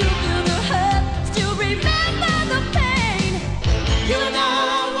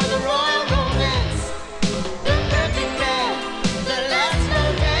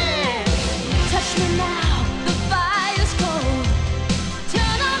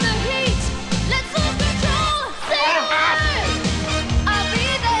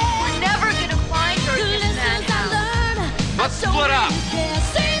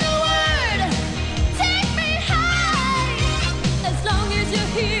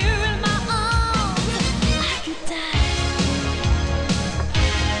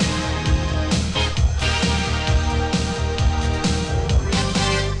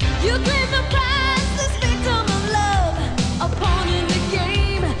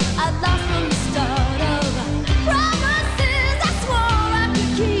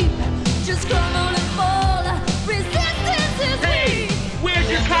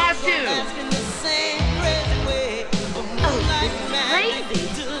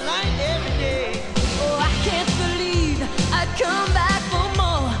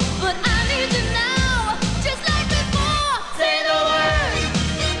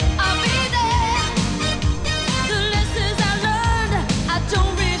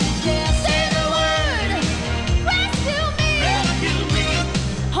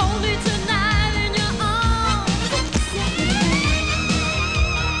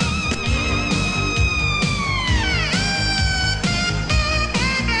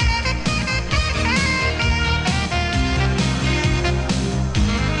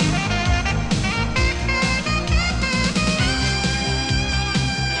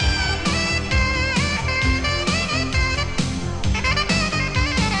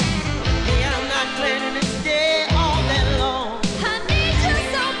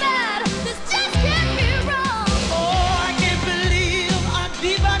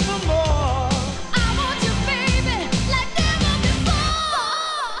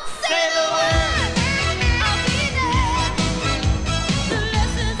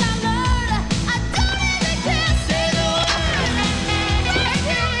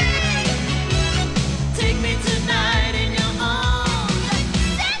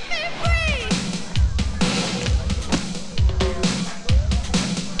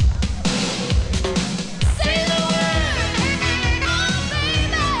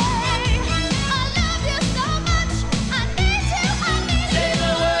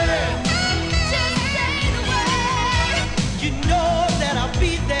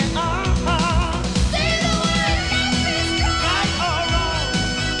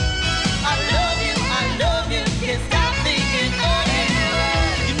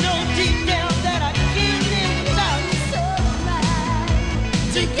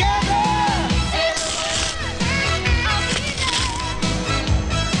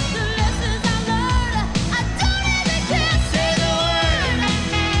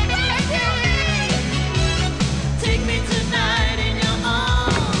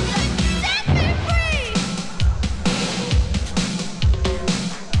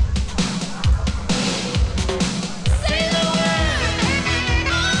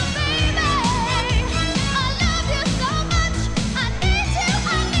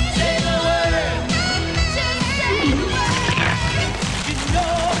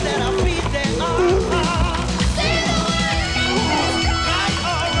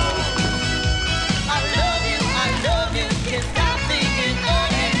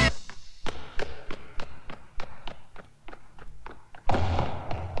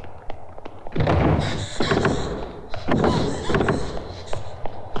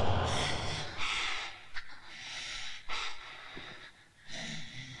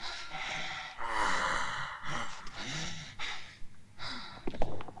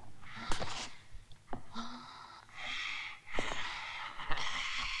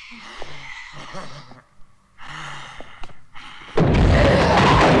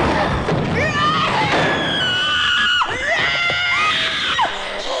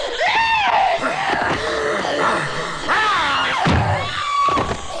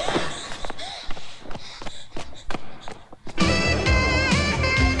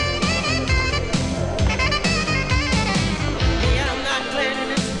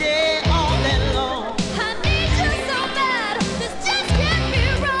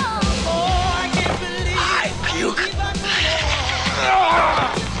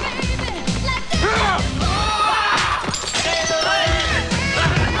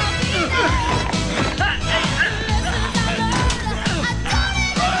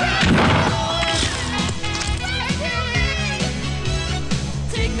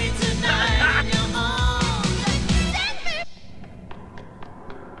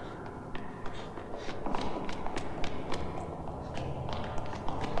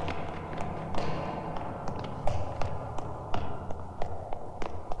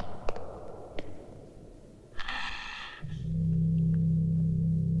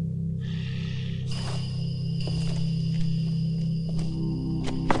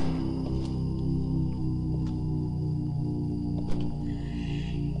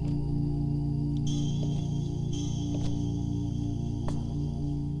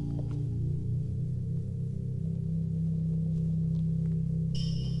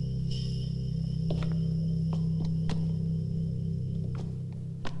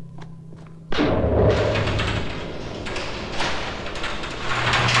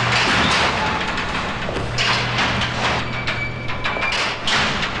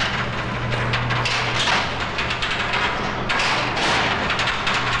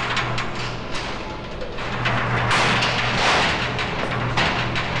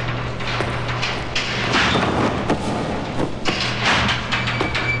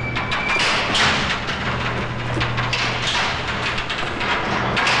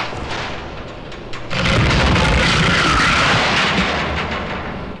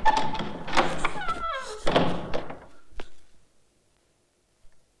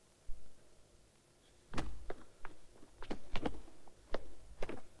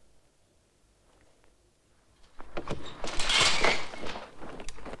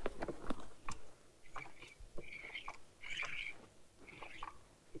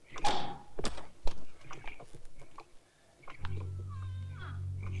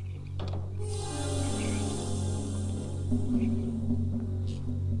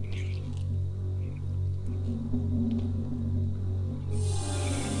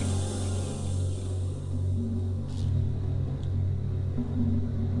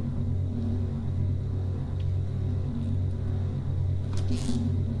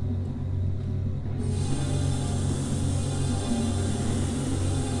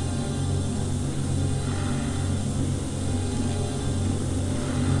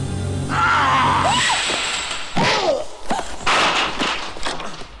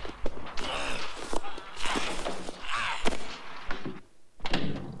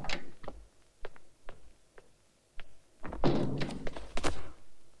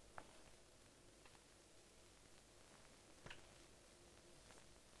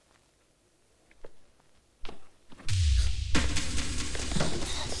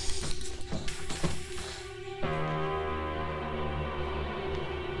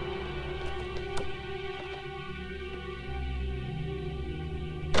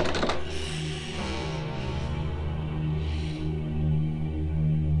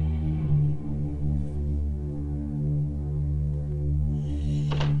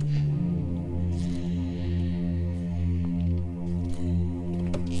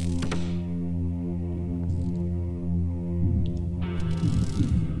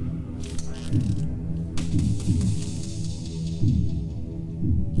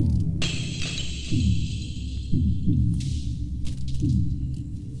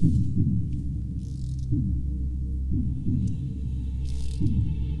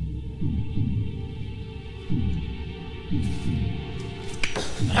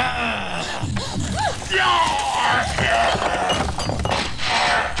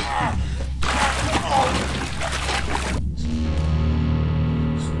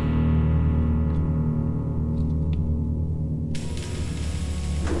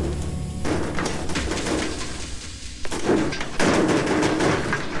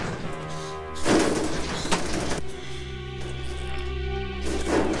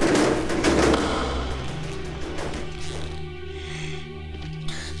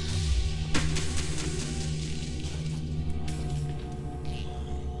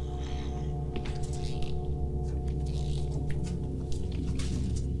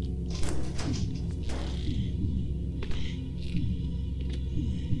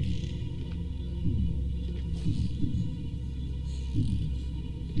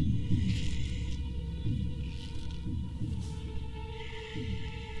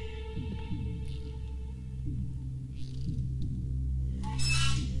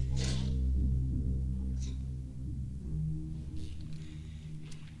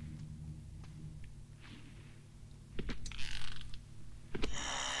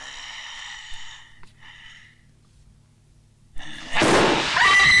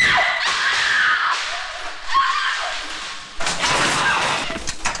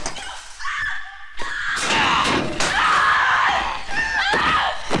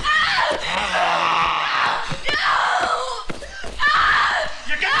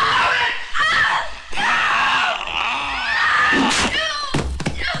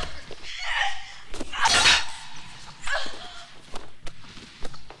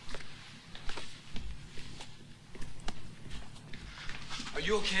Are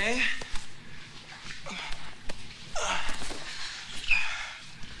you okay?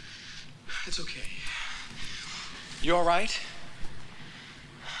 It's okay. You all right?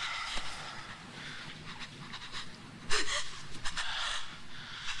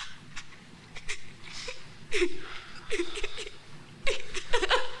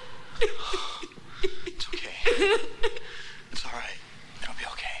 It's okay. It's all right. It'll be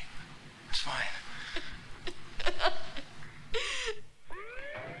okay. It's fine.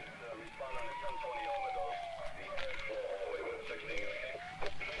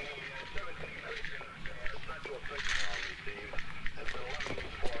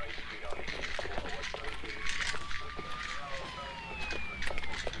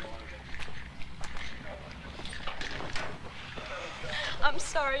 I'm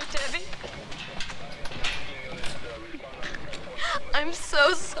sorry, Debbie. I'm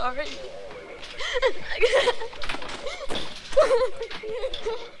so sorry.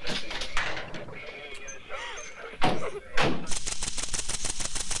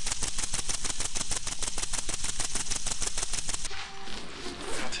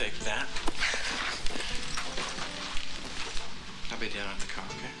 I'll take that. I'll be down at the car,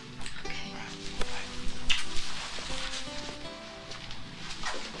 okay? Okay.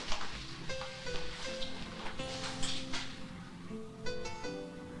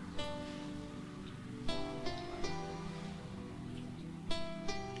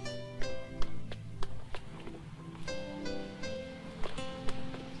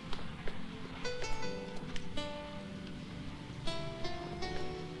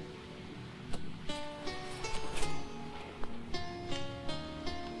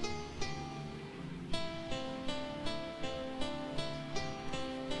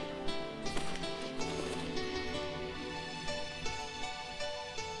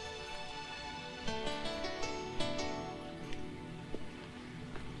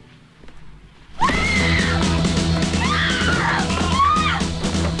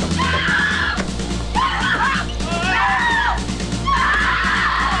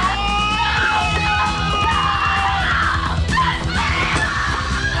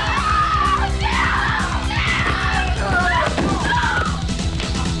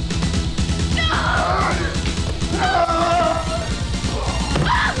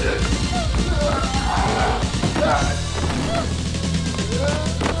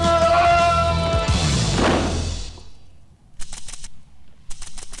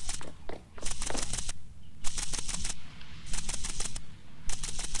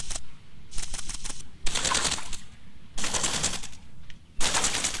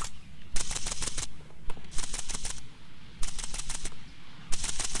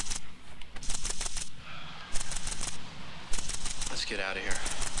 Let's get out of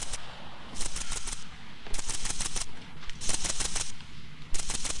here.